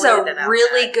 There's a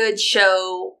really good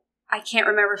show, I can't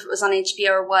remember if it was on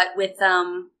HBO or what, with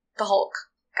the Hulk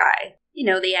guy.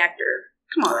 You know, the actor.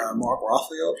 Come on.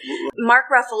 Mark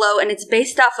Ruffalo, and it's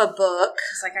based off a book.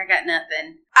 It's like, I got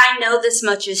nothing. I know this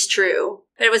much is true.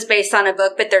 But it was based on a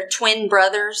book, but they're twin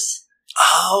brothers.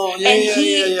 Oh,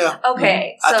 yeah.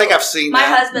 Okay. So I think I've seen that. My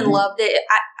husband loved it.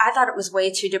 I thought it was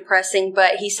way too depressing,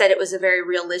 but he said it was a very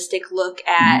realistic look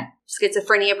at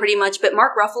schizophrenia pretty much. But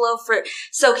Mark Ruffalo,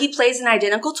 so he plays an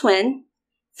identical twin,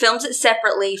 films it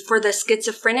separately for the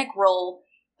schizophrenic role.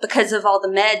 Because of all the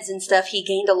meds and stuff, he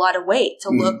gained a lot of weight to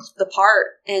look the part,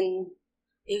 and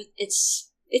it's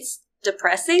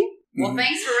depressing. Well,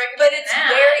 thanks for recommending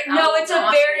that. It's a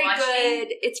very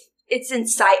good. It's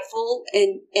insightful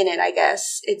in it, I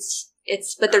guess.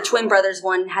 But they're twin brothers.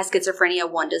 One has schizophrenia,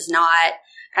 one does not.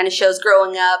 Kind of shows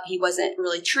growing up, he wasn't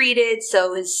really treated,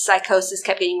 so his psychosis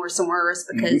kept getting worse and worse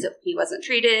because he wasn't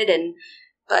treated,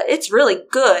 But it's really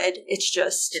good. It's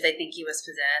just... Did they think he was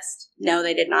possessed? No,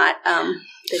 they did not.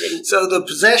 They didn't. So the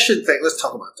possession thing, let's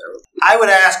talk about that. I would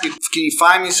ask you, can you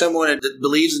find me someone that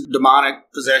believes in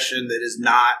demonic possession that is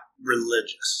not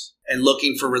religious and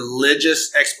looking for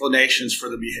religious explanations for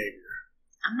the behavior?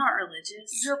 I'm not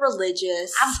religious. You're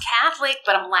religious. I'm Catholic,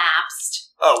 but I'm lapsed.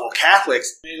 Oh, well,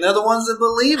 Catholics, they're the ones that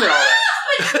believe in all that.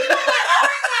 But you know what?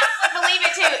 Every Catholic believe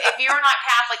it too. If you're not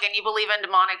Catholic and you believe in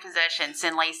demonic possession,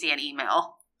 send Lacey an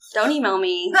email. Don't email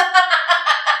me.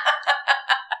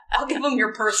 I'll give them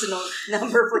your personal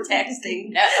number for texting.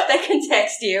 No. They can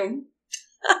text you.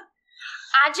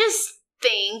 I just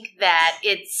think that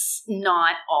it's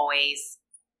not always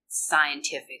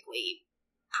scientifically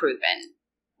proven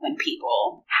when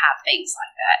people have things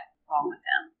like that wrong with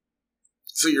them.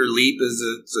 So your leap is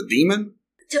a demon?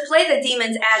 To play the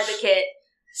demon's advocate,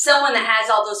 someone that has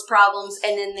all those problems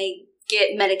and then they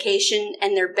get medication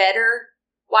and they're better,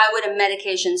 why would a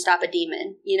medication stop a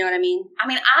demon? You know what I mean? I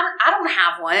mean, I don't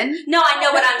have one. No, I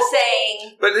know what I'm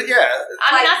saying. But yeah.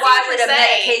 Why would a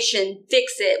medication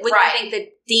fix it? Wouldn't you think the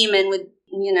demon would,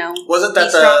 wasn't that be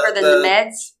stronger than the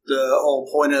meds? The whole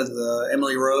point of the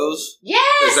Emily Rose?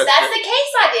 Yes, that's the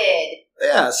case I did.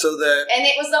 Yeah, so that... And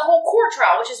it was the whole court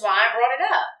trial, which is why I brought it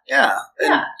up.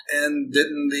 Yeah. And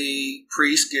didn't the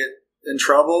priest get in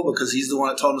trouble because he's the one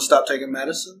that told him to stop taking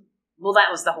medicine? Well,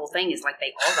 that was the whole thing, is like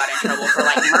they all got in trouble for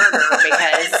like murder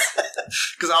because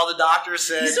Because all the doctors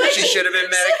said she should have been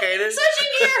medicated.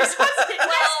 Switching gears. What's the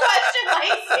next question,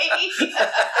 Lacey?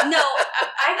 No,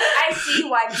 I see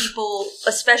why people,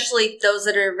 especially those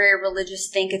that are very religious,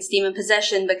 think it's demon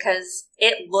possession because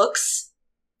it looks.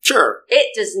 Sure.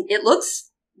 It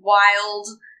looks wild.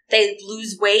 They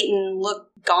lose weight and look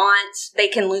gaunt. They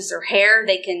can lose their hair.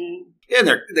 They can. Yeah, and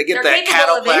they get They're that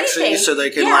capable of cataplexy, anything. so they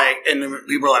can Yeah. and then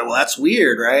people are like, well, that's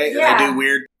weird, right? Yeah. And they do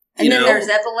weird, And then there's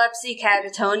epilepsy,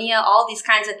 catatonia, all these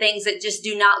kinds of things that just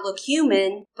do not look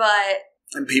human, but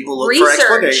and people look research.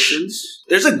 for explanations.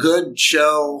 There's a good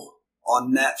show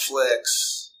on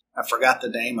Netflix. I forgot the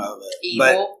name of it. Evil.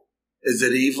 But is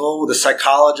it Evil? The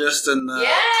psychologist and the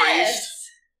Yes. priest?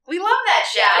 We love that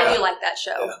show. yeah, I do like that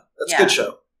show. Yeah, that's Yeah. a good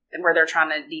show. And where they're trying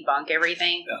to debunk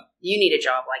everything. Yeah. You need a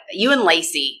job like that. You and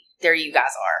Lacey, there you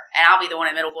guys are. And I'll be the one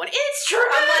in the middle going, it's true.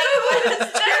 I'm like,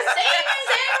 There's demons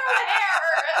everywhere.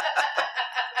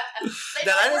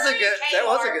 That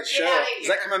was a good show. Is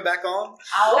that coming back on?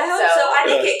 I hope so. I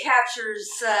think it captures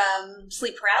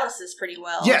sleep paralysis pretty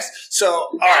well. Yes. So,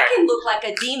 all That right. can look like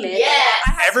a demon. Yes.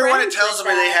 I have Everyone that friends tells with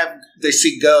me that. they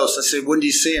see ghosts. I say, when do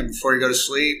you see them? Before you go to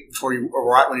sleep? Before you, or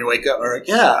right when you wake up? They're like,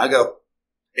 yeah. I go,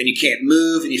 and you can't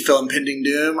move and you feel impending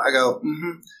doom? I go,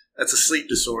 that's a sleep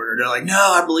disorder. They're like, no,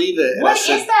 I believe it. And What I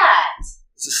said, is that?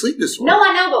 It's a sleep disorder. No,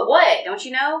 I know, but what? Don't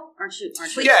you know? Aren't you?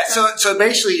 Yeah, so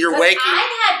basically you're 'Cause waking.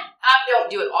 I don't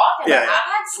do it often, Yeah. but I've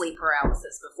had sleep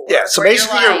paralysis before. Yeah, so where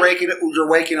basically you're you're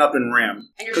waking up in REM.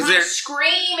 and you're trying to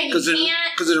scream and you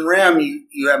can't. Because in REM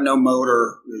you have no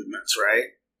motor movements, right?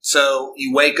 So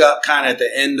you wake up kind of at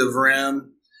the end of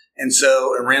REM, and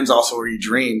REM's also where you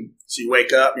dream. So you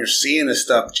wake up and you're seeing this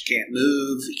stuff, but you can't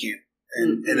move, you can't,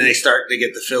 and then they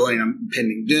get the feeling of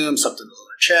impending doom, something on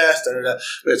their chest,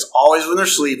 but it's always when they're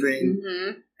sleeping,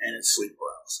 and it's sleep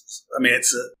paralysis. I mean,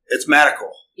 it's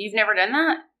medical. You've never done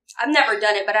that? I've never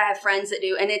done it, but I have friends that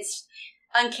do, and it's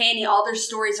uncanny. All their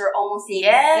stories are almost the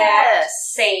Yes. exact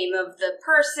same of the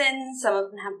person. Some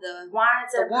of them have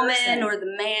the woman or the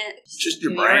man. It's just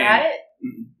your Have you ever brain. had it?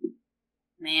 Mhm.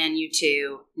 Man, you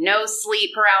two. No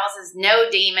sleep paralysis, no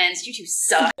demons. You two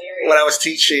suck. When I was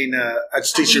teaching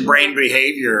brain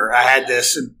behavior, I had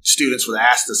this, and students would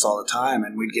ask this all the time,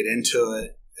 and we'd get into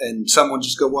it, and someone would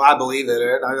just go, well, I believe in it.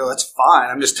 And I go, that's fine.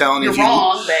 I'm just telling you. You're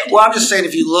wrong, but... Well, I'm just saying,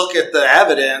 if you look at the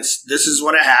evidence, this is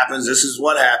when it happens, this is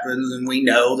what happens, and we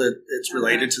know that it's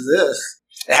related to this.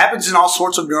 It happens in all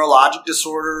sorts of neurologic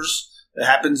disorders. It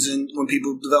happens when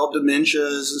people develop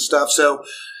dementias and stuff. So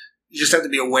you just have to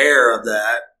be aware of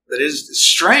that. That is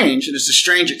strange, and it's a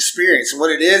strange experience. And what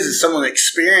it is someone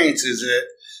experiences it,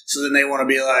 so then they want to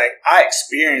be like, I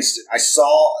experienced it.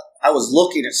 I was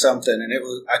looking at something,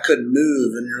 and I couldn't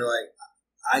move. And you're like,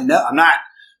 I know, I'm not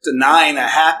denying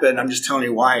that happened. I'm just telling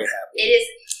you why it happened. It is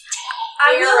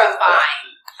I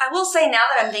terrifying. will say, now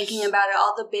that I'm thinking about it,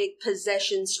 all the big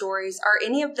possession stories, are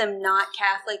any of them not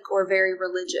Catholic or very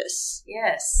religious?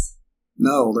 Yes.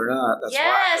 No, they're not. That's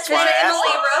Yes, why I the asked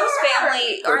Emily that. Rose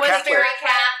family They're was Catholic. very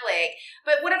Catholic.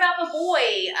 But what about the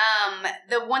boy?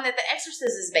 The one that The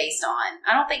Exorcist is based on.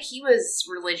 I don't think he was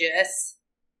religious.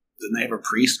 Didn't they have a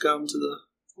priest come to the...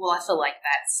 Well, I feel like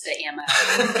that's the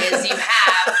MO, is you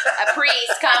have a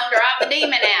priest come drop a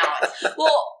demon out.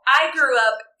 Well, I grew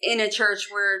up in a church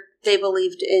where they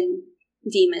believed in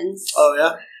demons. Oh,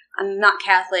 yeah? I'm not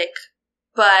Catholic,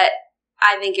 but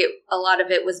I think a lot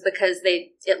of it was because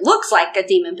it looks like a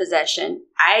demon possession.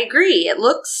 I agree. It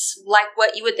looks like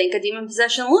what you would think a demon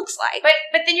possession looks like.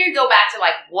 But then you go back to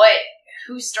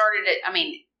who started it? I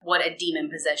mean, what a demon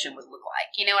possession would look like.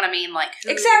 You know what I mean?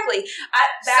 Exactly. Back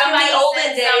in Somebody the olden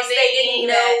said days, they didn't something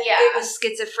know that- it was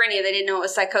schizophrenia. They didn't know it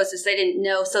was psychosis. They didn't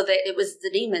know, so that it was the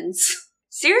demons.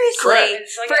 Seriously. Correct.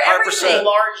 It's like For 100%. everything.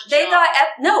 large They jump.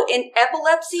 thought, in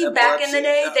epilepsy, back in the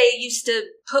day, yeah. they used to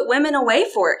put women away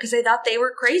for it because they thought they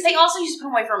were crazy. They also used to put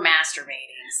them away for masturbating.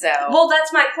 So Well,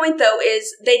 that's my point, though,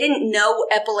 is they didn't know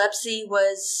epilepsy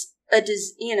was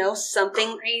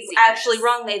something crazy, actually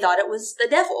wrong. They thought it was the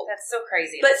devil. That's so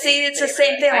crazy. But see, it's the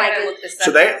same thing, I like gotta it- look this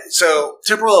up. So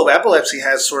temporal lobe epilepsy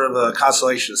has sort of a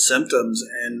constellation of symptoms,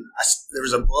 and there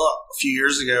was a book a few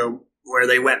years ago where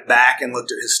they went back and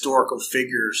looked at historical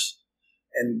figures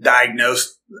and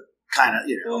diagnosed,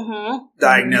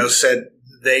 said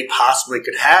they possibly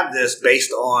could have this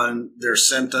based on their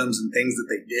symptoms and things that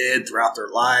they did throughout their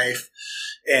life.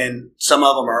 And some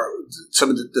of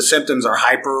the symptoms are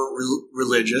hyper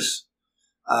religious,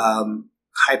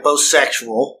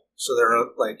 hyposexual. So they're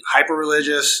like hyper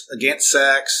religious, against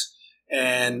sex,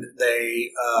 and they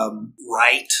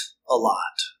write a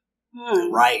lot.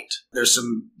 Write. There's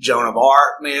some Joan of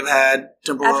Arc may have had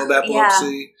temporal lobe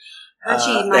epilepsy.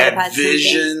 Archie might they have had had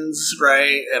visions,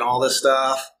 right, and all this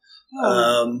stuff.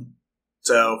 Oh.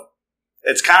 So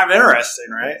it's kind of interesting,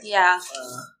 right? Yeah.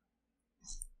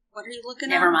 What are you looking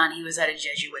at? Never mind, he was at a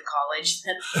Jesuit college.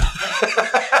 They're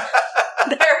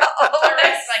The always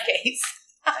rest of my case.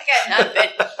 I got nothing.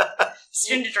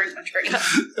 Soon to drink my drink.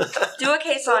 do a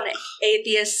case on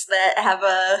atheists that have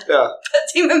a Yeah.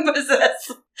 demon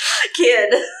possessed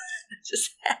kid.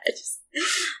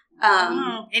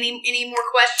 Any more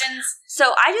questions?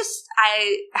 So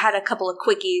I had a couple of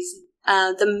quickies.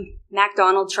 The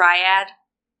McDonald triad,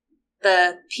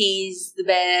 the peas, the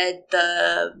bed,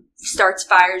 the starts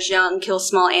fires young, kills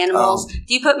small animals.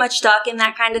 Do you put much stock in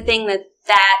that kind of thing?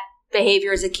 That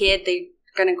behavior as a kid, they're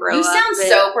going to grow You up? sound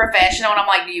so professional, and I'm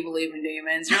like, do you believe in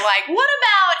demons? You're like, what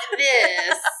about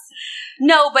this?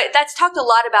 No, but that's talked a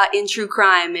lot about in true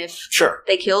crime. If Sure.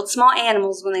 they killed small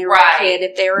animals when they were Right. a kid,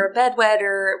 if they were a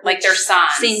bedwetter, Like which their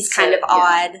signs. seems kind of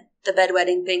odd, the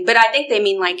bedwetting thing. But I think they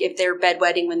mean like if they're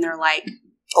bedwetting when they're like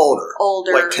Older.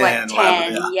 older, Like 10,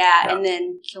 whatever, yeah, yeah. and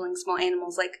then killing small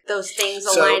animals, like those things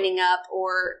So- aligning up,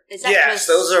 or is that Yes, just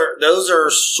those are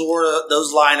sort of,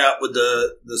 those line up with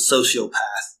the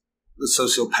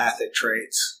sociopathic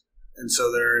traits. And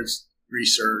so there's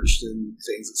research and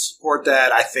things that support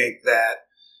that. I think that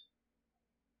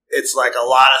it's like a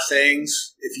lot of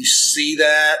things. If you see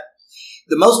that,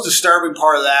 the most disturbing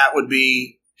part of that would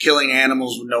be killing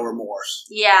animals with no remorse.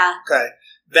 Yeah. Okay.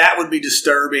 That would be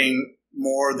disturbing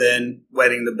more than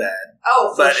wetting the bed.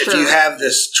 Oh, for But sure. if you have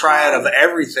this triad of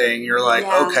everything, you're like,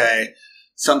 Yeah. okay,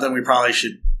 something we probably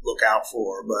should look out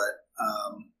for. But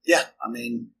yeah, I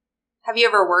mean, Have you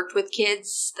ever worked with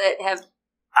kids that have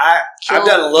I've killed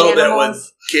done a little bit animals?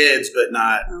 with kids, but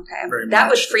not. Okay. Very That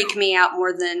would much, freak no. me out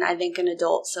more than I think an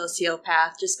adult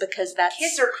sociopath, just because that's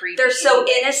Kids are creepy. they're so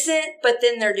innocent, but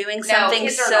then they're doing No, something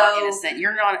kids are so not innocent.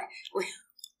 You're not.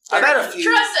 I've had a few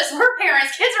Trust us, we're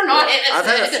parents. Kids are not innocent. I've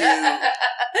had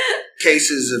a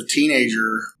cases of teenager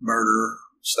murder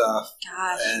stuff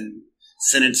Gosh. and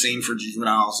sentencing for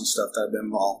juveniles and stuff that I've been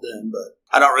involved in, but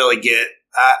I don't really get.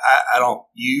 I don't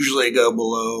usually go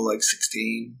below like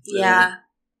 16. really. Yeah.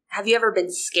 Have you ever been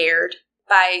scared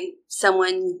by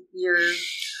someone you're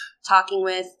talking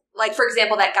with? Like, for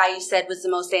example, that guy you said was the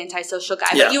most antisocial guy.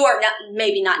 Yeah. But you are not,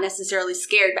 maybe not necessarily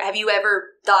scared, but have you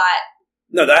ever thought,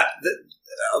 No, that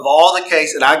of all the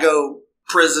cases, and I go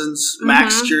prisons,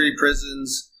 max Mhm. security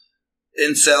prisons,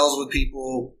 in cells with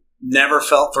people, never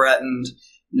felt threatened,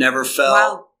 never felt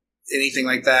wow, anything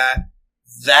like that.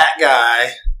 That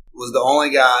guy was the only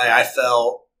guy I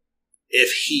felt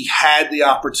if he had the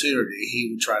opportunity, he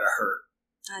would try to hurt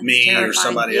that's me or terrifying.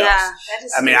 somebody yeah. else. That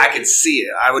is I mean, I could see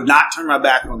it. I would not turn my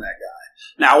back on that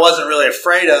guy. Now, I wasn't really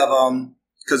afraid of him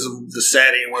because of the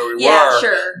setting where we Yeah, were,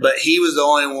 sure. but he was the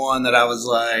only one that I was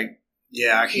like,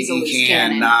 yeah, He's a you loose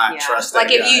cannon. cannot Yeah. trust that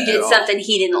Like, if guy you at did all. something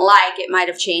he didn't like, it might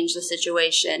have changed the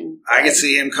situation. I could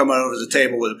see him coming over the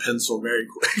table with a pencil very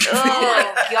quick. Oh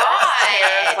my god!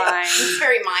 Terrifying. It's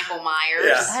very Michael Myers.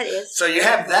 Yeah. That is. So you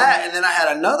have that, and then I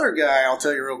had another guy, I'll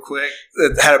tell you real quick,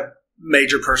 that had a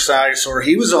major personality disorder.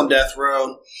 He was on death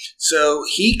row. So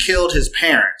he killed his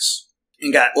parents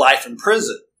and got life in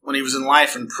prison. When he was in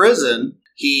life in prison,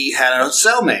 he had a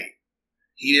cellmate.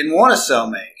 He didn't want a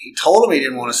cellmate. He told him he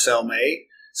didn't want a cellmate.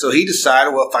 So he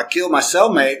decided, well, if I kill my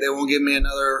cellmate, they won't give me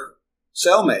another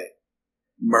cellmate.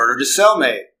 Murdered his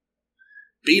cellmate.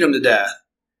 Beat him to death.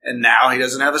 And now he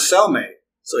doesn't have a cellmate.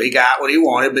 So he got what he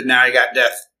wanted, but now he got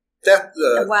death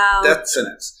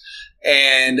sentence.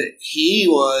 And he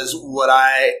was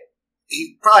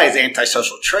he probably has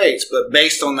antisocial traits, but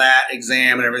based on that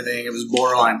exam and everything, it was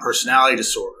borderline personality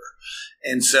disorder.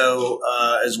 And so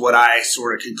is what I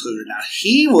sort of concluded. Now,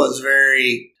 he was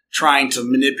very trying to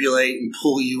manipulate and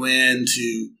pull you in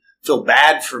to feel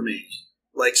bad for me.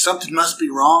 Like, something must be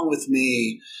wrong with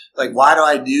me. Like, why do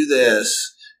I do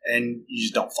this? And you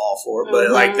just don't fall for it. But,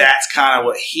 Mhm. like, that's kind of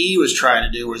what he was trying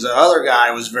to do, whereas the other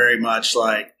guy was very much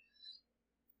like,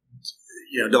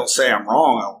 don't say I'm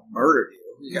wrong, I'll murder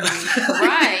you.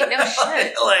 Right, no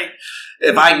shit. Like,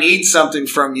 if I need something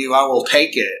from you, I will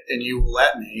take it, and you will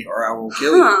let me, or I will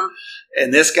kill you.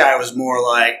 And this guy was more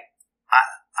like,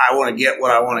 I want to get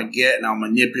what I want to get, and I'll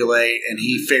manipulate. And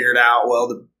he figured out, well,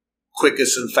 the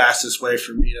quickest and fastest way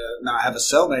for me to not have a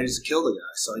cellmate is to kill the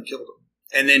guy. So I killed him.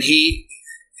 And then he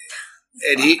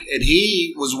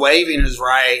was waiving his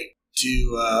right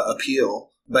to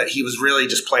appeal, but he was really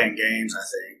just playing games, I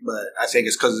think. But I think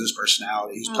it's because of his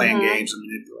personality. He's playing games and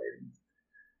manipulating.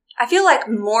 I feel like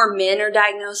more men are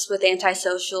diagnosed with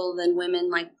antisocial than women,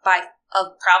 like by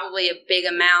probably a big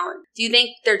amount. Do you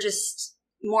think they're just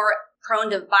more prone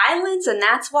to violence and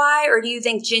that's why? Or do you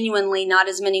think genuinely not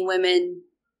as many women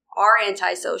are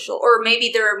antisocial? Or maybe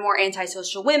there are more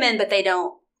antisocial women, but they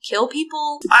don't kill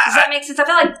people? Does that make sense? I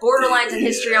feel like borderlines and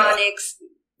histrionics,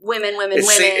 women.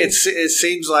 It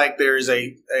seems like there's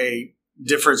a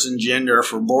difference in gender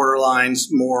for borderlines,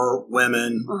 more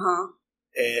women.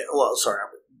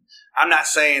 I'm not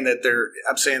saying that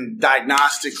I'm saying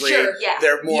diagnostically,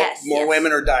 there are more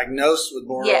women are diagnosed with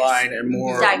borderline and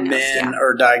more men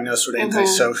are diagnosed with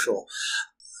antisocial.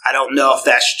 I don't know if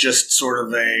that's just sort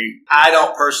of I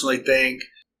don't personally think,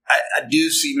 I do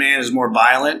see men as more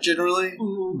violent generally,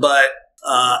 but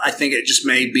I think it just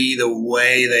may be the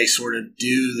way they sort of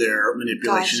do their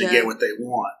manipulation to get what they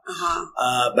want.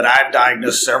 But I've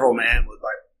diagnosed several men with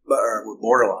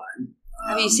borderline.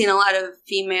 Have you seen a lot of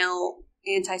female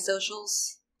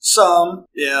antisocials? Some,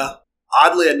 yeah.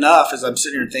 Oddly enough, as I'm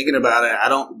sitting here thinking about it, I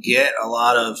don't get a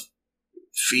lot of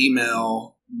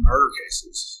female murder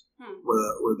cases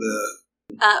with the...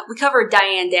 we covered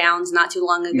Diane Downs not too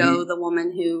long ago, the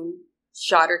woman who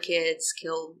shot her kids,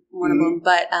 killed one of them.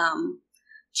 But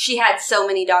she had so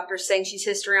many doctors saying she's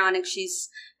histrionic, she's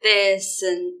this,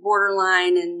 and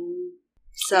borderline, and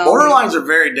so... Borderlines are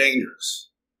very dangerous.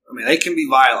 I mean, they can be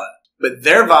violent, but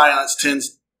their violence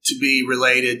tends to be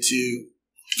related to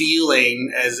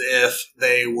feeling as if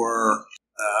they were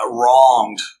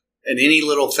wronged, and any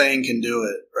little thing can do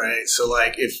it, right? So,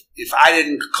 like, if I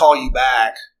didn't call you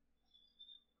back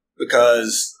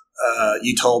because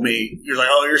you told me, you're like,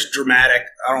 oh, you're dramatic,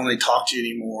 I don't want to talk to you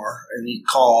anymore, and you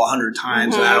call 100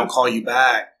 times and I don't call you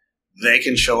back, they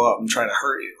can show up and try to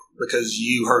hurt you because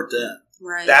you hurt them.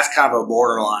 Right. That's kind of a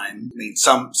borderline. I mean,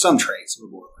 some traits of a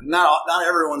borderline. Not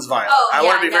everyone's violent. I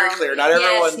want to be very clear. Not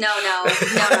everyone. No.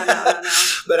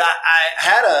 But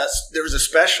there was a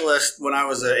specialist when I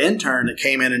was an intern that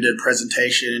came in and did a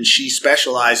presentation, and she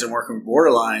specialized in working with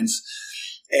borderlines.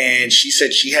 And she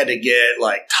said she had to get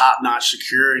like top-notch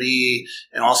security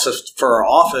and also for her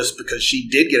office because she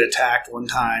did get attacked one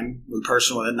time with a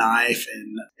person with a knife.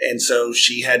 And so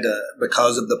she had to,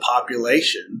 because of the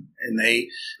population,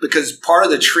 because part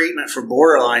of the treatment for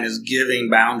borderline is giving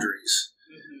boundaries.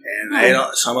 And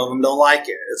some of them don't like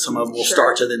it. And some of them will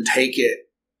start to then take it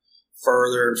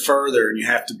further and further, and you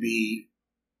have to be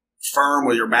firm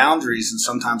with your boundaries, and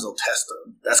sometimes they'll test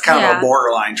them. That's kind of a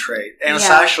borderline trait.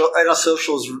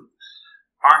 Antisocials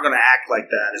aren't going to act like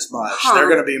that as much. They're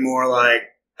going to be more like,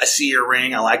 I see your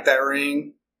ring, I like that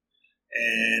ring,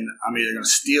 and I'm either going to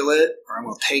steal it or I'm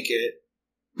going to take it,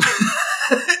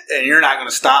 and you're not going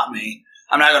to stop me.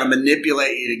 I'm not going to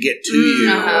manipulate you to get to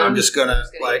you. I'm just going to,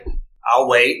 I'll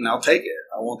wait and I'll take it.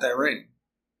 I want that ring.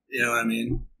 You know what I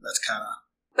mean? That's kind of...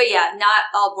 But yeah, not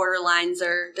all borderlines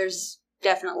are... There's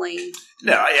definitely...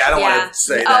 No, I don't want to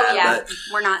say that. Oh, yeah. But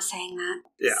we're not saying that.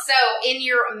 Yeah. So, in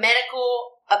your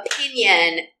medical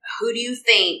opinion, who do you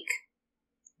think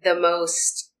the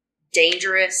most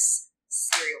dangerous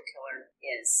serial killer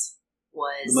is?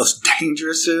 The most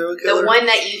dangerous serial killer? The one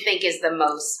that you think is the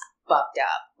most fucked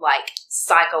up, like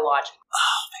psychologically.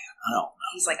 Oh, man, I don't know.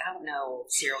 He's like, I don't know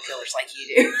serial killers like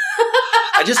you do.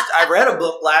 I read a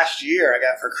book last year I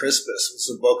got for Christmas. It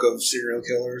was a book of serial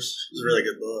killers. It was a really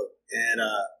good book. And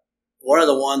one of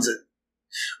the ones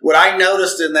what I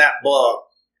noticed in that book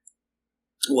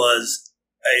was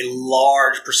a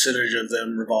large percentage of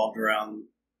them revolved around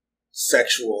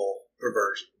sexual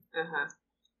perversion.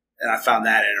 And I found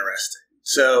that interesting.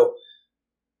 So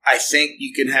I think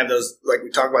you can have those, like we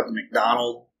talk about the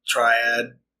McDonald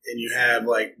triad, and you have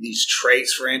like these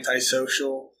traits for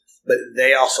antisocial, but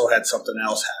they also had something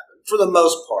else happen for the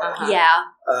most part.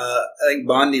 I think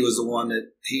Bundy was the one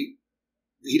that he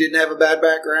didn't have a bad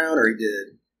background, or he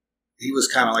did. He was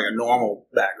kind of like a normal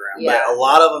background. Yeah. But a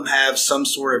lot of them have some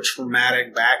sort of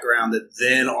traumatic background that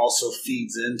then also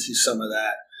feeds into some of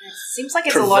that. It seems like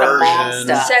it's a lot of mom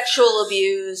stuff. Sexual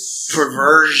abuse.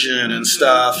 Perversion and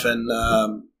stuff. And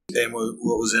what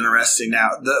was interesting now,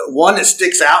 the one that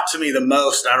sticks out to me the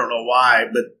most, I don't know why,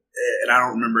 and I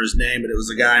don't remember his name, but it was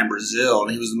a guy in Brazil,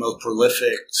 and he was the most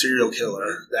prolific serial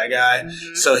killer, that guy.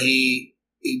 So he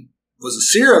was a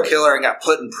serial killer and got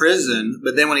put in prison,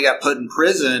 but then when he got put in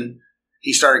prison,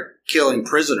 he started killing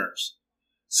prisoners.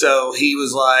 So he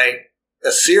was like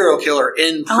a serial killer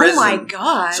in prison. Oh my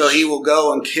gosh. So he will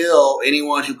go and kill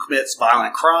anyone who commits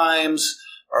violent crimes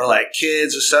or like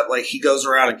kids or stuff. Like he goes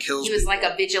around and kills He was people. like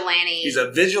a vigilante. He's a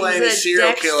vigilante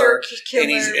serial killer, and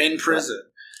he's in prison.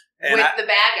 And with the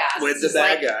bad guys. With the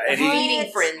bad guy. And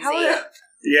feeding frenzy.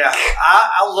 Yeah.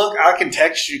 I can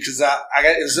text you because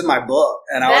it was in my book,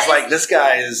 and I was like, this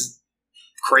guy is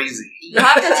crazy. You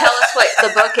have to tell us what the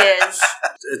book is.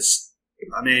 It's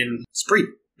pretty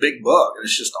big book, and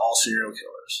it's just all serial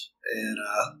killers, and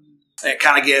it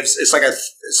kind of gives it's like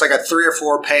a 3 or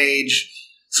 4 page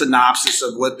synopsis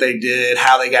of what they did,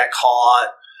 how they got caught,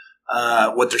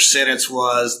 what their sentence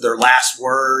was, their last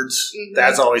words. Mm-hmm.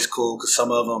 That's always cool because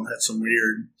some of them had some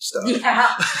weird stuff. Yeah.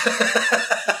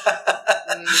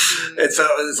 And so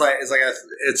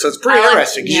it's pretty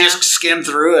interesting. You just skim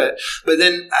through it, but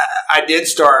then I did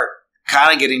start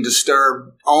kind of getting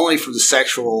disturbed only for the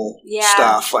sexual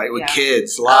stuff, like with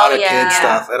kids, a lot of kid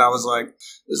stuff, and I was like,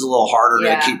 this is a little harder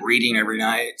to keep reading every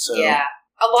night. So a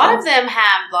lot of them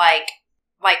have like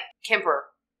Kemper.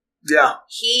 Yeah,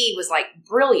 he was like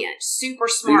brilliant, super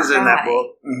smart. He was in that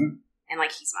book, and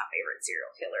like he's my favorite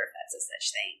serial killer, if that's a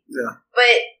such thing. Yeah,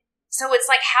 but so it's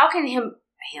like, how can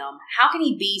how can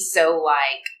he be so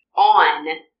like on,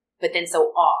 but then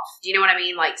so off? Do you know what I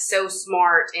mean? Like so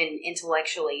smart and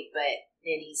intellectually, but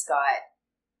then he's got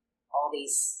all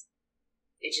these.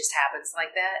 It just happens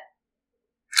like that.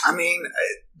 I mean,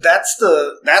 that's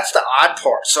the odd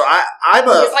part. So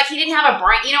it's like he didn't have a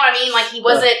brain. You know what I mean? Like he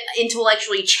wasn't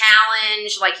intellectually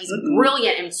challenged. Like he's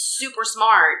brilliant and super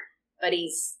smart, but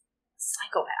he's a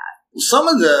psychopath.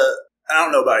 I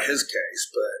don't know about his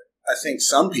case, but I think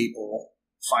some people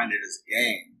find it as a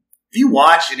game. If you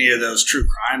watch any of those true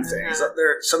crime things,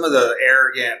 some of the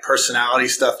arrogant personality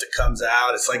stuff that comes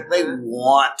out, it's like they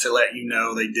want to let you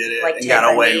know they did it and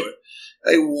got away with it.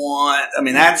 They want, I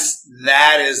mean, that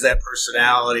is that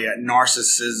personality, that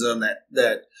narcissism,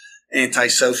 that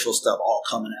antisocial stuff all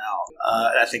coming out.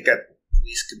 And I think that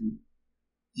police can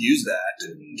use that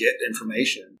to get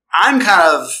information. I'm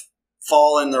kind of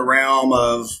fall in the realm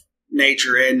of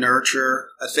nature and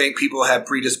nurture. I think people have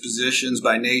predispositions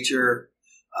by nature,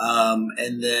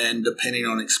 and then depending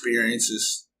on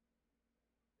experiences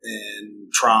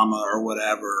and trauma or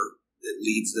whatever, it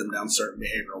leads them down certain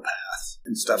behavioral paths.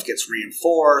 And stuff gets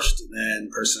reinforced, and then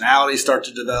personalities start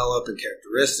to develop, and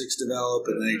characteristics develop,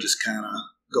 and they just kind of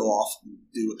go off and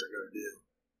do what they're going to do.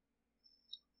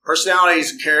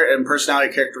 Personalities and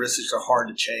personality characteristics are hard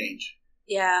to change.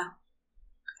 Yeah.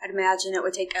 I'd imagine it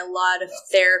would take a lot of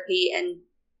therapy, and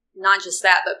not just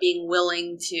that, but being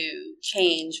willing to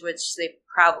change, which they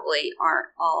probably aren't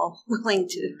all willing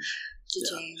to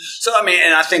change. So, I mean,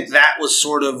 and I think that was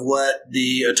sort of what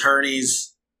the attorneys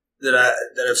that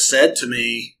have said to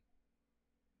me,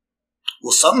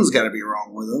 well, something's got to be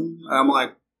wrong with them. And I'm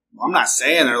like, well, I'm not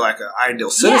saying they're like an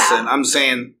ideal citizen. I'm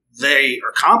saying they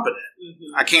are competent.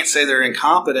 Mm-hmm. I can't say they're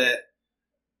incompetent,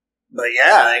 but they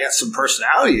got some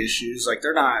personality issues. Like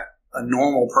they're not a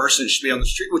normal person should be on the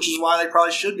street, which is why they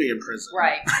probably should be in prison.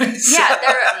 Right. They're,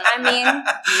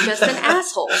 just an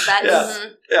asshole. That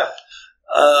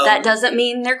doesn't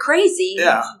mean they're crazy.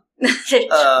 Yeah.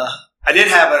 I did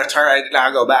have an attorney.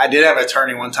 I did have an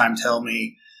attorney one time tell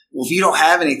me, "Well, if you don't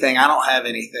have anything, I don't have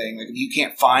anything. Like if you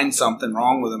can't find something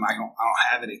wrong with them, I don't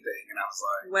have anything." And I was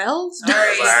like, "Well,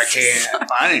 sorry, I can't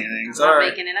find anything. Sorry, I'm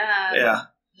making it up."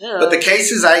 Yeah, but the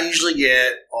cases I usually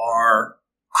get are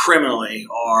criminally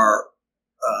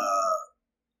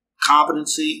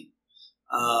competency,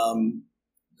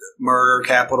 murder,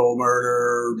 capital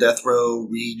murder, death row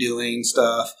redoing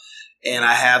stuff. And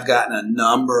I have gotten a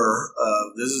number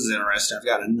of, this is interesting, I've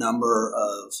got a number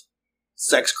of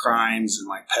sex crimes and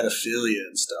like pedophilia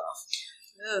and stuff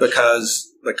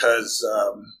because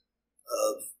of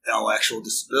intellectual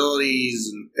disabilities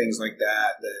and things like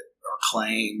that are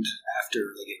claimed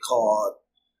after they get caught.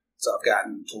 So I've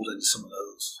gotten pulled into some of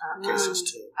those cases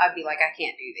too. I'd be like, I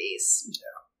can't do these.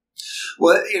 Yeah.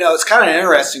 Well, it's kind of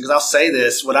interesting because I'll say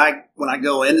this, when I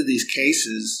go into these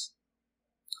cases,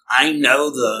 I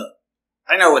know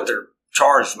what they're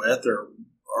charged with or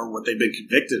what they've been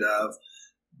convicted of.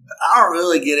 But I don't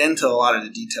really get into a lot of the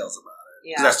details about it.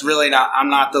 Yeah. That's really not, I'm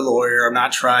not the lawyer. I'm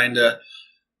not trying to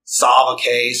solve a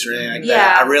case or anything like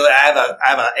that. I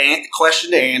have a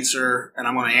question to answer, and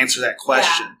I'm going to answer that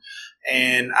question. Yeah.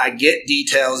 And I get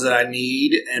details that I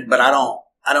need, but I don't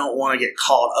want to get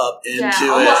caught up into it.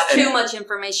 Almost too much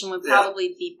information would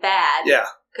probably be bad. Yeah.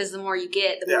 Because the more you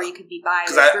get, the more you could be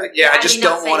biased. I just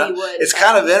don't want to. It's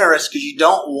kind of interesting because you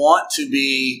don't want to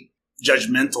be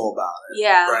judgmental about it.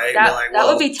 Yeah, right. That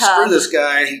would be tough. Screw this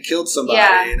guy; he killed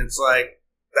somebody, and it's like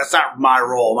that's not my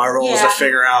role. My role is to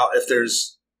figure out if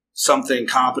there's something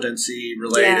competency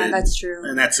related. Yeah, that's true,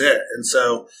 and that's it. And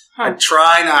so I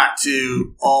try not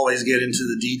to always get into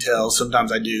the details.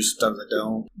 Sometimes I do, sometimes I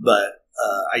don't, but.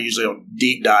 I usually don't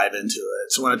deep dive into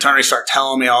it. So when attorneys start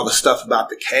telling me all the stuff about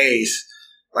the case,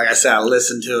 like I said, I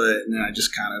listen to it and then I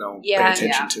just kind of don't pay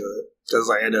attention to it. Because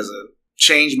like it doesn't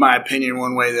change my opinion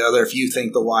one way or the other if you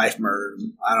think the wife murdered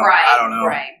him. I don't know.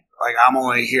 Right. Like, I'm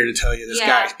only here to tell you this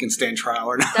guy can stand trial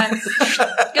or not. That's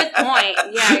good point.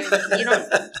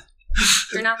 Yeah,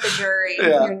 you're not the jury.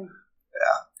 Yeah.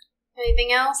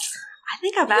 Anything else? I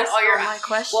think I've asked all my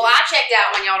questions. Well, I checked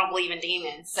out when y'all don't believe in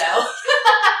demons, so.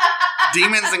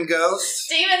 Demons and ghosts?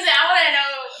 Demons, I want to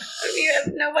know if you have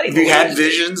nobody. Have you had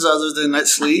visions other than that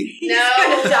sleep? No. He's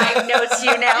going to diagnose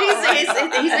you now.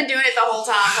 He's been doing it the whole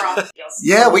time.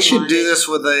 Yeah, we should do this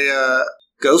with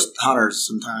ghost hunters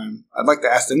sometime. I'd like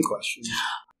to ask them questions.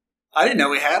 I didn't know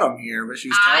we had them here, but she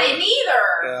was telling I didn't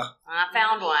either. Yeah. I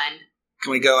found one.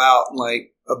 Can we go out and,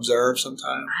 like, observe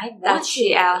sometime? That's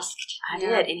she asked. I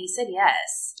did, and he said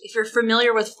yes. If you're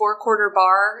familiar with Four Quarter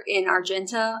Bar in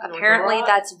Argenta, apparently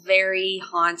that's very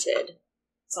haunted.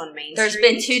 It's on Main There's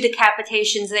Street. been 2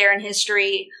 decapitations there in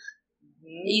history.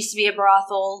 Mm-hmm. It used to be a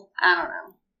brothel. I don't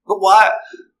know. But why?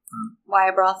 Why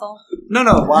a brothel?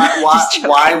 No.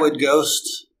 Why would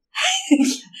ghosts?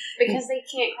 Because they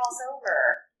can't cross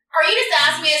over. Are you just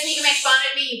asking me so you can make fun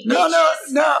of me? No.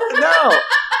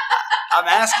 I'm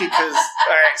asking because,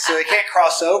 all right, so they can't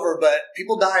cross over, but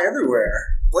people die everywhere.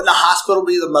 Wouldn't a hospital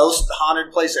be the most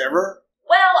haunted place ever?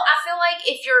 Well, I feel like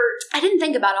if you're... I didn't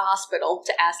think about a hospital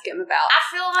to ask him about. I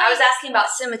feel like... I was asking about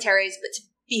cemeteries, but to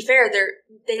be fair,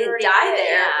 they didn't die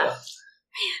there. Yeah. Man,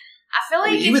 I feel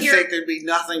like you would think there'd be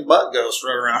nothing but ghosts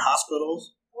running around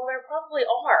hospitals. Well, there probably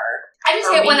are. I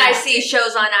just hate when I see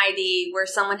shows on ID where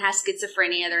someone has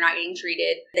schizophrenia, they're not getting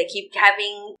treated. They keep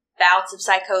having bouts of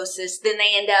psychosis, then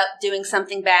they end up doing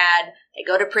something bad. They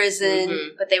go to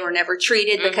prison, but they were never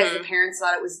treated because the parents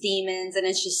thought it was demons, and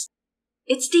it's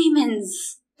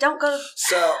demons. Don't go.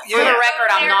 So, for the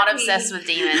record, I'm not obsessed with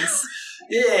demons.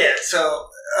 If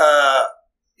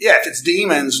it's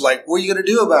demons, like, what are you going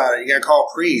to do about it? You got to call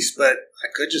a priest, but I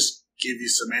could just give you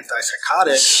some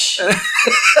antipsychotic.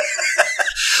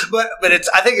 but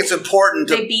I think it's important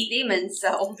to... They beat demons,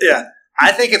 so... Yeah.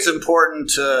 I think it's important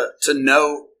to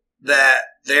note that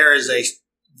there is a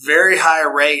very high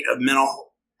rate of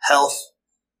mental health,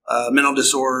 mental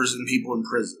disorders in people in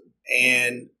prison.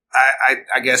 And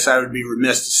I guess I would be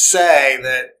remiss to say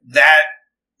that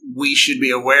we should be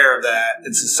aware of that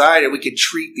in society. We could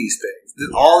treat these things.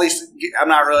 All these, I'm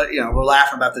not really, we're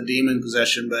laughing about the demon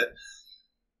possession, but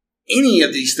any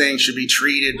of these things should be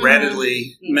treated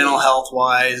readily, mental health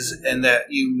wise, and that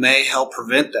you may help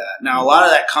prevent that. Now, a lot of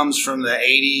that comes from the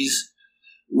 80s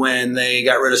when they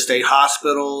got rid of state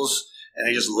hospitals and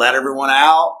they just let everyone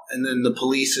out, and then the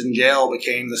police and jail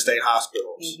became the state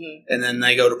hospitals, and then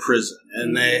they go to prison,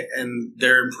 and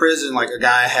they're in prison like a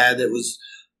guy I had that was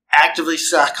actively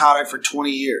psychotic for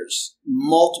 20 years.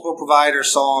 Multiple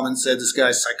providers saw him and said, this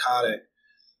guy's psychotic.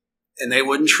 And they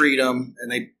wouldn't treat him,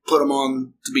 and they put him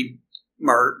on to be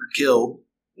murdered, killed,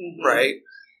 right?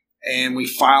 And we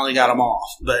finally got him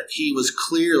off. But he was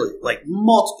clearly, like,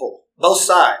 both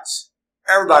sides.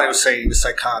 Everybody was saying he was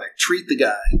psychotic. Treat the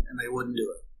guy, and they wouldn't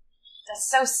do it. That's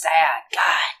so sad.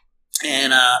 God.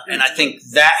 And I think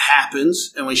that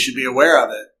happens, and we should be aware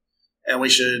of it, and we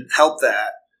should help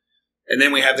that. And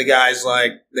then we have the guys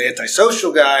like the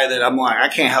antisocial guy that I'm like, I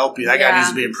can't help you. That guy needs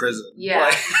to be in prison. Yeah.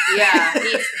 Like, Give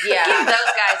those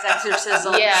guys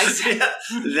exorcism. That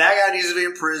guy needs to be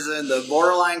in prison. The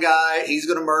borderline guy, he's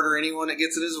going to murder anyone that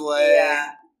gets in his way.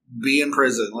 Yeah. Be in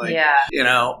prison. But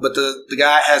the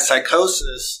guy that has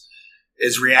psychosis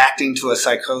is reacting to a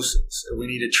psychosis. And we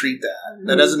need to treat that.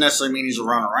 That doesn't necessarily mean he's a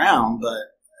run around, but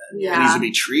it needs to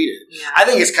be treated. Yeah. I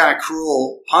think it's kind of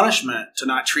cruel punishment to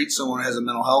not treat someone who has a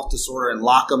mental health disorder and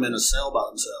lock them in a cell by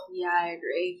themselves. Yeah, I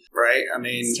agree. Right? I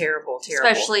mean... It's terrible.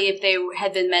 Especially if they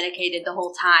had been medicated the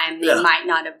whole time, they might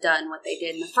not have done what they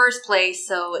did in the first place,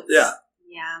 so it's... Yeah.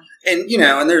 And,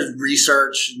 and there's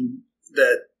research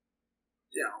that,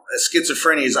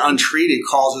 schizophrenia is untreated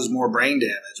causes more brain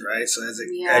damage, right? So as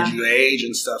you age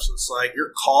and stuff, so it's like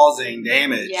you're causing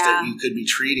damage that you could be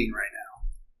treating right now.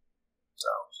 So...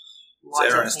 What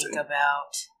to think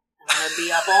about. I'm going to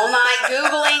be up all night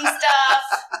Googling stuff.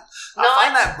 I'll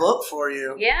find that book for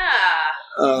you. Yeah.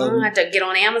 I'm going to have to get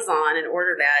on Amazon and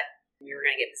order that. You're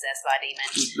going to get possessed by a demon.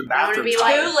 I want to be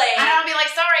like,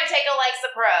 sorry, take Alexa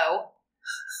Pro.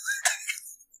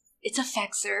 It's a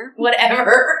Fexer.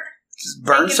 Whatever. Just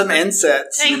burn some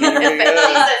insects.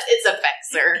 It's a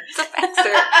Fexer. It's a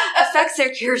Fexer. A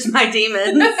Fexer cures my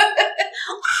demons.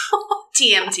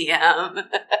 TM.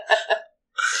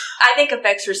 I think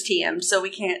Effexor's TM, so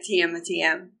we can't TM a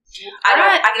TM.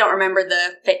 I don't remember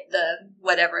the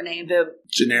whatever name. The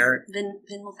generic.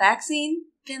 Venlafaxine?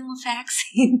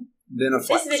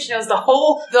 This bitch knows the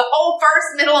whole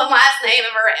first, middle, and last name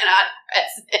of her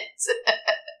antidepressant.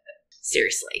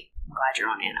 Seriously. I'm glad you're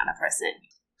on antidepressant.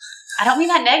 I don't mean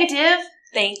that negative.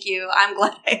 Thank you. I'm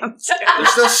glad I am too.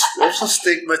 There's no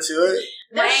stigma to it.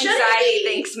 My There shouldn't anxiety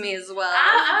be. thanks me as well.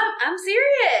 I'm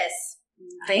serious.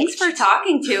 Thanks for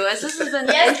talking to us. This has been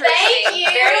Yes, interesting. thank you.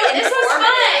 Very This was fun.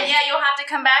 informative. Yeah, you'll have to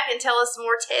come back and tell us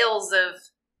more tales of.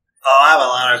 Oh, I have a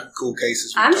lot of cool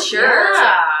cases. we I'm talked sure.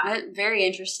 about. Yeah. A very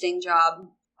interesting job.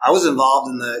 I was involved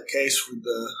in the case where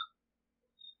the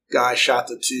guy shot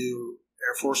the 2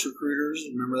 Air Force recruiters.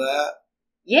 Remember that?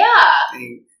 Yeah.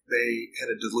 They had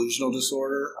a delusional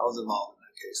disorder. I was involved in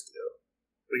that case too.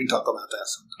 We can talk about that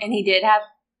sometime. And he did have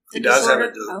the He does disorder?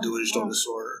 have a delusional Oh.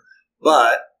 disorder,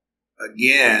 but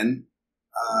again,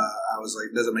 I was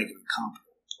like, doesn't make him incompetent.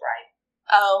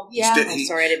 Oh, He yeah. sti- I'm he-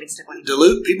 sorry, I didn't mean to step on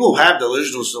you. People have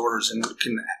delusional disorders and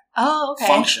can Oh, okay.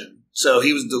 function. So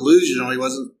he was delusional. He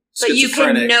wasn't But you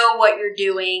schizophrenic. can know what you're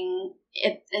doing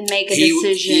and make a he,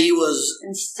 decision. He was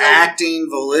and still, acting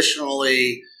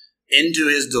volitionally into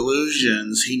his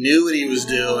delusions. He knew what he was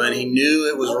doing. He knew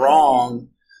it was wrong.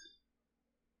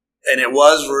 And it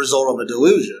was a result of a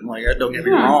delusion. Like, don't get me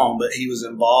wrong, but he was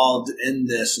involved in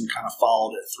this and kind of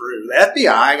followed it through. The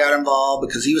FBI got involved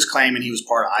because he was claiming he was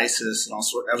part of ISIS and all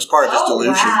sorts. That was part of his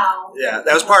delusion. Wow. Yeah,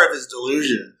 that was part of his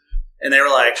delusion. And they were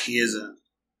like, he isn't.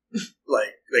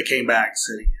 Like, they came back and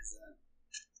said he isn't.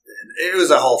 And it was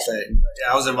a whole thing. But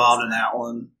yeah, I was involved in that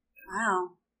one. Wow.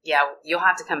 Yeah, you'll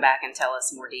have to come back and tell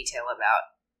us more detail about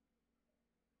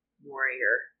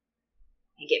Warrior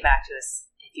and get back to us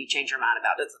if you change your mind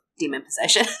about his demon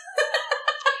possession.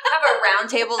 Have a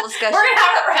roundtable discussion. We're gonna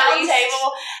have with a the round priest.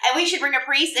 table, and we should bring a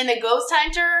priest and a ghost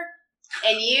hunter,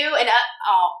 and you and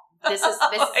this is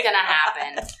gonna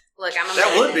happen. Look, I'm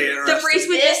That would be The interesting. priest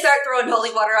would just start throwing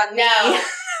holy water on me. No,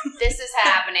 this is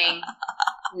happening.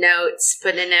 Notes.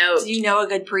 Put a note. Do you know a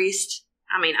good priest?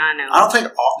 I mean, I know. I don't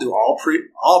think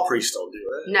all priests don't do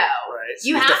it. No, Right? So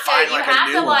you have to. find, You like, a have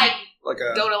new to one. like Like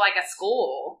a, go to like a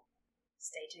school.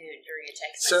 Stay tuned during a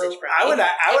text so message from I would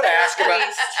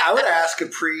me. ask a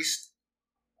priest,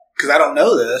 because I don't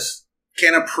know this.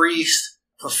 Can a priest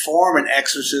perform an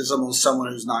exorcism on someone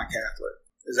who's not Catholic?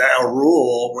 Is that a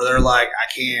rule where they're like, I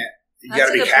can't? You That's got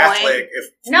to a be good Catholic point. if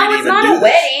for No, me to it's even not do a this.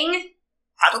 wedding.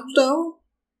 I don't know.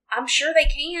 I'm sure they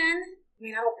can. I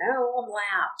mean, I don't know. I'm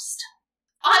lapsed.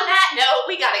 On that note,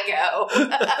 we gotta go.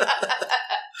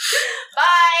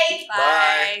 Bye.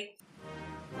 Bye.